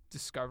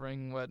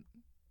discovering what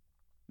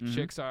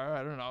chicks are.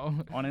 I don't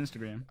know. On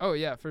Instagram. Oh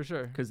yeah, for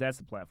sure. Because that's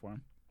the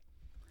platform.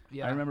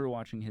 Yeah. I remember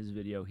watching his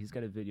video. He's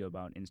got a video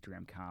about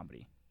Instagram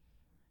comedy.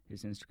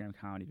 His Instagram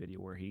comedy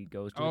video where he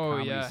goes to the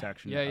comedy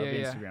section of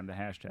Instagram, the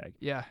hashtag.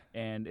 Yeah.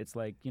 And it's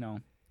like, you know,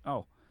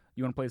 oh,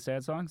 you want to play a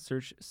sad song?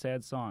 Search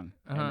sad song.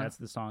 And that's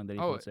the song that he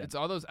puts in. It's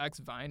all those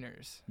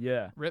ex-Viners.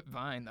 Yeah. Rip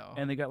Vine, though.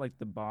 And they got like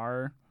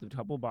the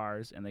couple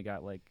bars, and they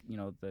got like, you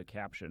know, the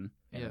caption.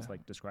 And it's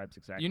like describes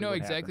exactly You know what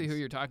exactly happens. who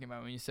you're talking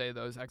about when you say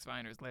those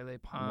ex-Viners. Lele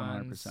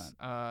Pons.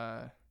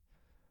 100%.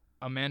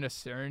 Amanda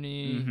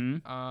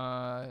Cerny.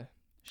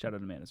 Shout out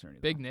to Amanda Cerny.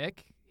 Big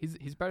Nick.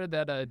 He's part of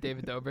that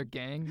David Dobrik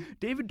gang.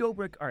 David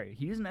Dobrik, all right,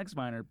 he's an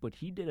ex-Viner, but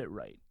he did it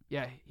right.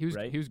 Yeah, he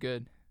was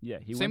good. Yeah,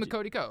 Same with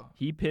Cody Ko.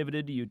 He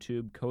pivoted to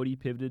YouTube. Cody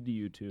pivoted to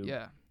YouTube.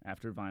 Yeah.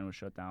 After Vine was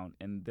shut down,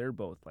 and they're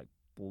both like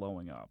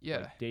blowing up. Yeah.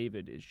 Like,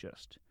 David is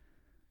just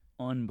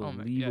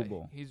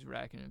unbelievable. He's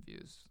racking in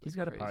views. He's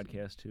got a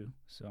podcast too.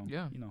 So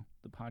yeah, you know,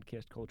 the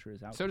podcast culture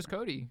is out. So does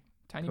Cody.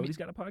 Cody's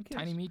got a podcast.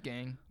 Tiny Meat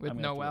Gang with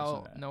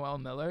Noel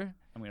Miller.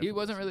 He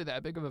wasn't really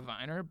that big of a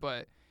Viner,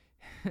 but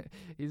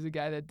he's the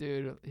guy that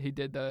he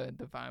did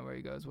the Vine where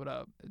he goes, "What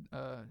up,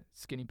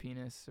 skinny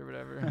penis" or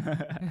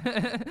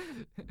whatever.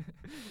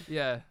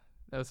 Yeah,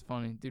 that was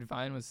funny, dude.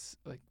 Vine was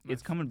like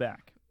it's coming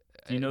back.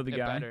 Do you know the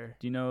guy? Better.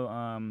 Do you know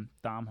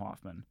Dom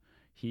Hoffman?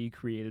 He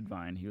created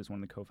Vine. He was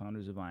one of the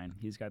co-founders of Vine.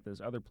 He's got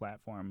this other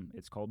platform.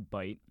 It's called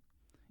Byte.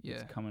 Yeah.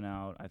 It's coming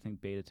out. I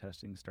think beta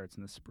testing starts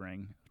in the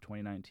spring of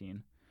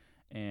 2019.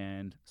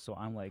 And so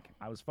I'm like,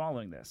 I was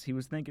following this. He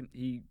was thinking,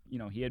 he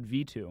had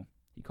V2.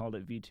 He called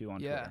it V2 on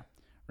Twitter.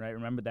 Right?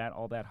 Remember that?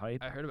 All that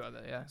hype? I heard about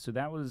that, yeah. So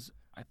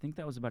I think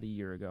that was about a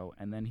year ago.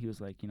 And then he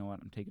was like, you know what?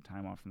 I'm taking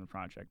time off from the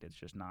project. It's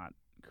just not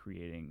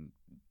creating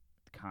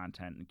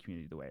content and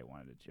community the way I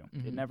wanted it to.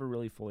 Mm-hmm. It never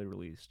really fully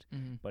released,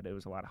 but it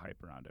was a lot of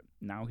hype around it.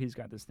 Now he's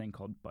got this thing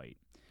called Byte.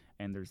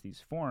 And there's these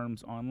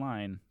forums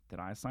online that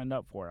I signed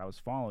up for. I was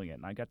following it,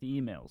 and I got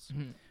the emails.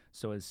 Mm-hmm.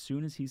 So as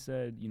soon as he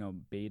said,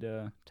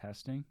 beta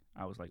testing,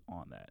 I was like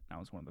on that. I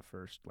was one of the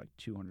first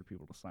 200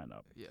 people to sign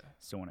up. Yeah.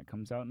 So when it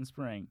comes out in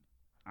spring,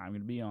 I'm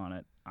going to be on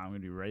it. I'm going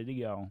to be ready to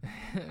go.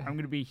 I'm going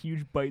to be a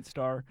huge Byte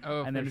star.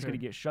 And then it's going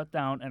to get shut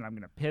down, and I'm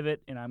going to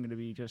pivot, and I'm going to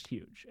be just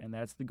huge. And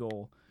that's the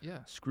goal. Yeah.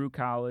 Screw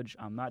college.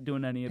 I'm not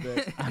doing any of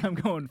it. I'm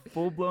going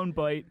full-blown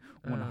Byte,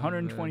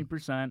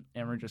 120%,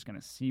 and we're just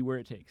going to see where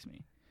it takes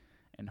me.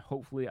 And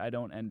hopefully I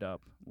don't end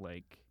up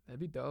that'd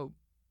be dope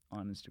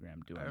on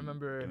Instagram doing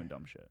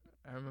dumb shit.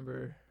 I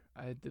remember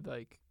I did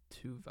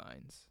 2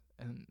 Vines,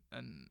 and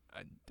I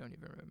don't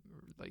even remember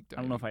I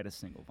don't know if I had a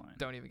single Vine.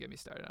 Don't even get me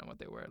started on what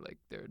they were.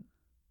 They're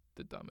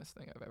the dumbest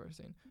thing I've ever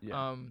seen.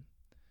 Yeah.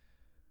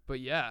 But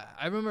yeah,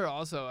 I remember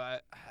also I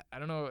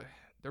don't know,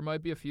 there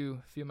might be a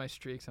few of my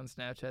streaks on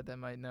Snapchat that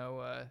might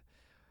know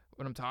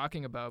what I'm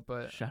talking about,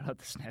 but shout out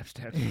to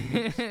Snapchat.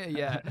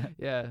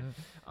 yeah.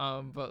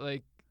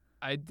 But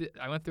I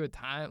went through a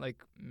time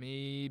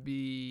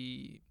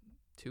maybe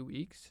 2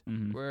 weeks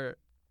where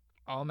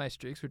all my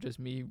streaks were just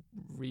me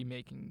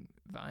remaking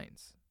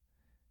Vines.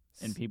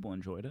 And people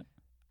enjoyed it?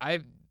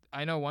 I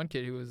know one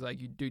kid who was like,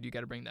 dude, you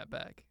got to bring that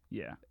back.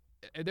 Yeah.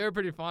 They were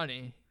pretty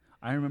funny.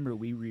 I remember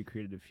we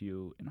recreated a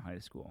few in high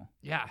school.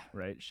 Yeah.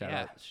 Right? Shout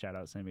out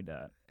Sammy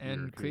Dot.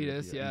 And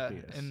Cletus, yeah.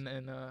 And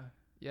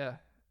yeah.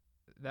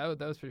 That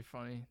was pretty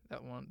funny.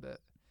 That was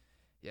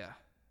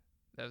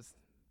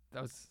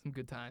some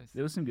good times.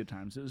 It was some good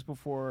times. It was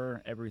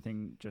before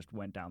everything just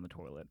went down the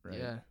toilet,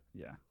 right?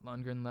 Yeah.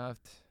 Lundgren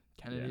left.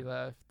 Kennedy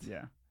left.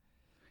 Yeah.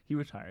 He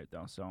retired,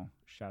 though, so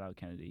shout out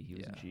Kennedy. He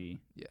was a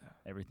G. Yeah.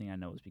 Everything I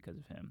know is because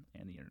of him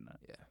and the internet.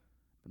 Yeah.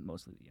 But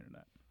mostly the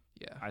internet.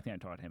 Yeah. I think I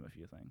taught him a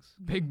few things.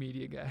 Big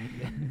media guy.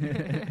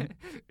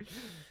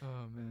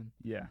 Oh, man.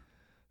 Yeah.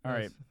 All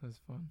right. That was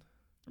fun.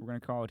 We're going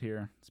to call it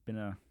here. It's been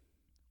a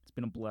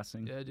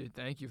blessing. Yeah, dude.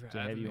 Thank you for to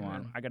have having you me, on.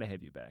 man. I gotta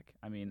have you back.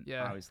 I mean,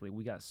 obviously,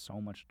 we got so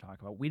much to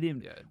talk about. We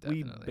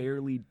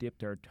barely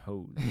dipped our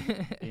toes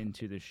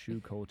into the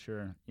shoe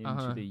culture,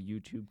 into the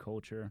YouTube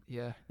culture.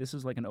 Yeah. This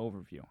is like an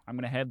overview. I'm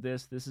gonna have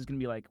this. This is gonna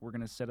be we're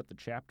gonna set up the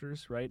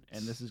chapters, right?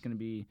 And this is gonna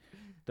be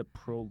the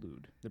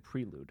prelude, the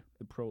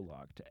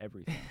prologue to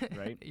everything,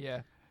 right?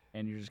 Yeah.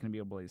 And you're just gonna be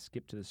able to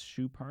skip to the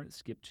shoe part,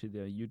 skip to the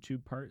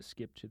YouTube part,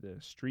 skip to the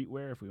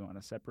streetwear if we want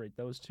to separate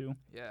those two.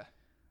 Yeah.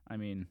 I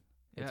mean.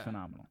 It's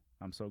phenomenal.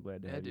 I'm so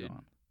glad to have you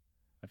on.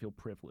 I feel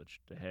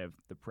privileged to have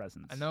the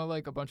presence. I know,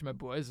 a bunch of my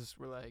boys just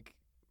were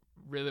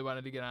really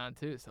wanted to get on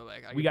too. So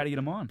we got to get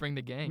them on. Bring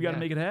the gang. We got to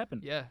make it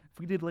happen. Yeah. If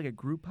we did a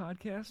group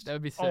podcast, that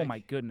would be sick. Oh my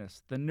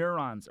goodness, the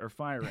neurons are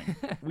firing.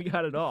 We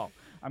got it all.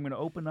 I'm gonna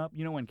open up.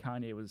 You know when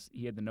Kanye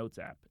he had the Notes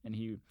app, and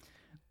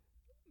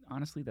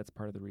honestly, that's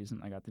part of the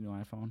reason I got the new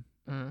iPhone.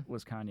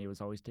 Was Kanye was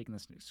always taking the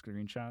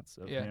screenshots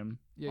of him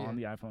on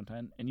the iPhone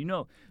 10, and you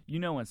know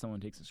when someone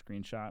takes a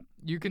screenshot,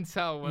 you can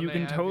tell when you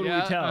can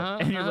totally tell,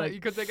 and you're like,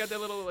 because they got that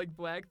little like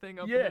black thing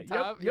up at at the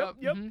top. Yep.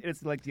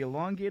 It's like the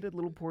elongated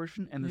little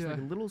portion, and there's like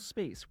a little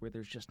space where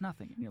there's just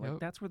nothing, and you're like,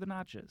 that's where the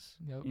notch is.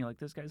 And you're like,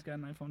 this guy's got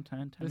an iPhone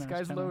 10. This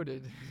guy's 10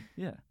 loaded.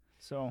 Yeah.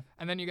 So.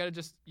 And then you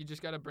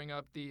just gotta bring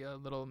up the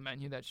little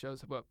menu that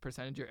shows what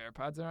percentage your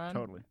AirPods are on.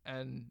 Totally.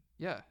 And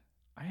yeah.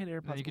 I had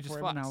AirPods you could before,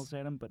 just everyone else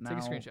had them, but take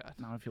a screenshot.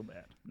 Now I feel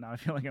bad. Now I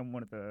feel like I'm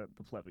one of the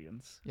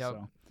plebeians. Yeah,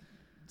 so.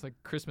 It's like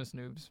Christmas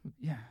noobs.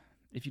 Yeah,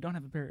 if you don't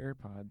have a pair of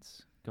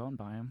AirPods, go and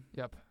buy them.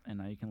 Yep. And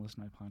now you can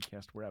listen to my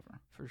podcast wherever.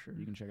 For sure.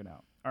 You can check it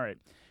out. All right,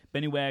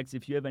 Benny Wags,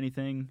 if you have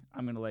anything,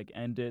 I'm gonna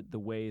end it the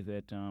way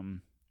that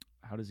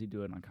how does he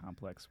do it on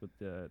Complex with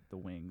the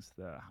wings,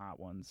 the hot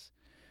ones?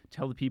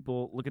 Tell the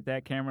people, look at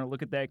that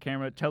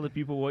camera, tell the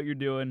people what you're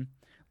doing.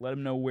 Let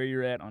them know where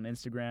you're at on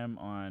Instagram,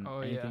 on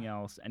anything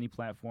else, any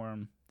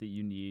platform that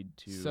you need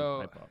to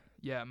hype up.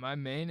 Yeah, my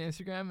main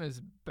Instagram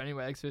is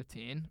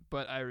BennyWags15,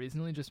 but I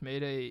recently just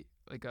made a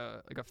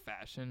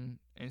fashion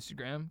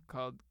Instagram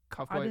called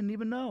Cuffboy. I didn't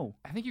even know.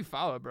 I think you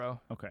follow,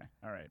 bro. Okay,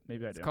 all right,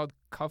 maybe I do. It's called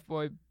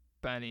Cuffboy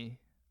Benny,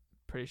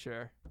 pretty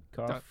sure.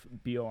 Cuff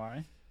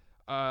BOI.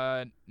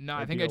 No,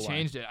 I think I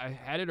changed it. I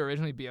had it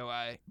originally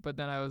BOI, but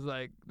then I was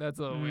like, that's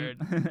a little weird.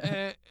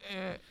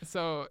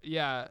 So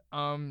yeah,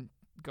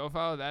 go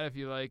follow that if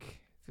you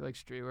like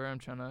streetwear. I'm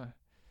trying to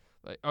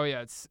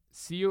it's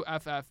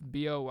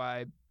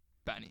CUFFBOY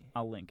Benny.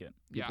 I'll link it.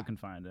 People can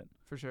find it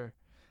for sure.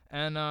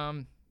 And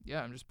I'm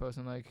just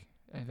posting like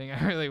anything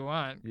I really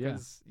want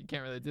because you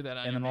can't really do that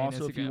on And your then main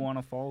also Instagram. if you want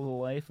to follow the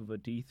life of a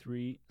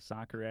D3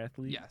 soccer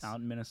athlete out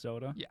in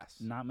Minnesota,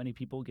 not many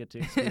people get to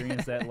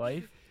experience that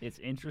life. It's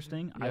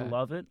interesting. I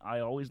love it. I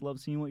always love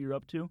seeing what you're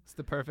up to. It's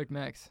the perfect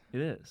mix.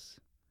 It is.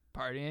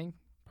 Partying,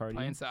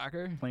 playing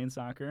soccer,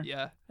 and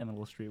a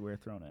little streetwear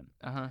thrown in.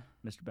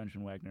 Mr.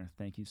 Benjamin Wagner,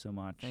 thank you so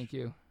much. Thank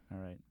you. All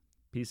right.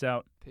 Peace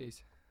out.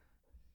 Peace.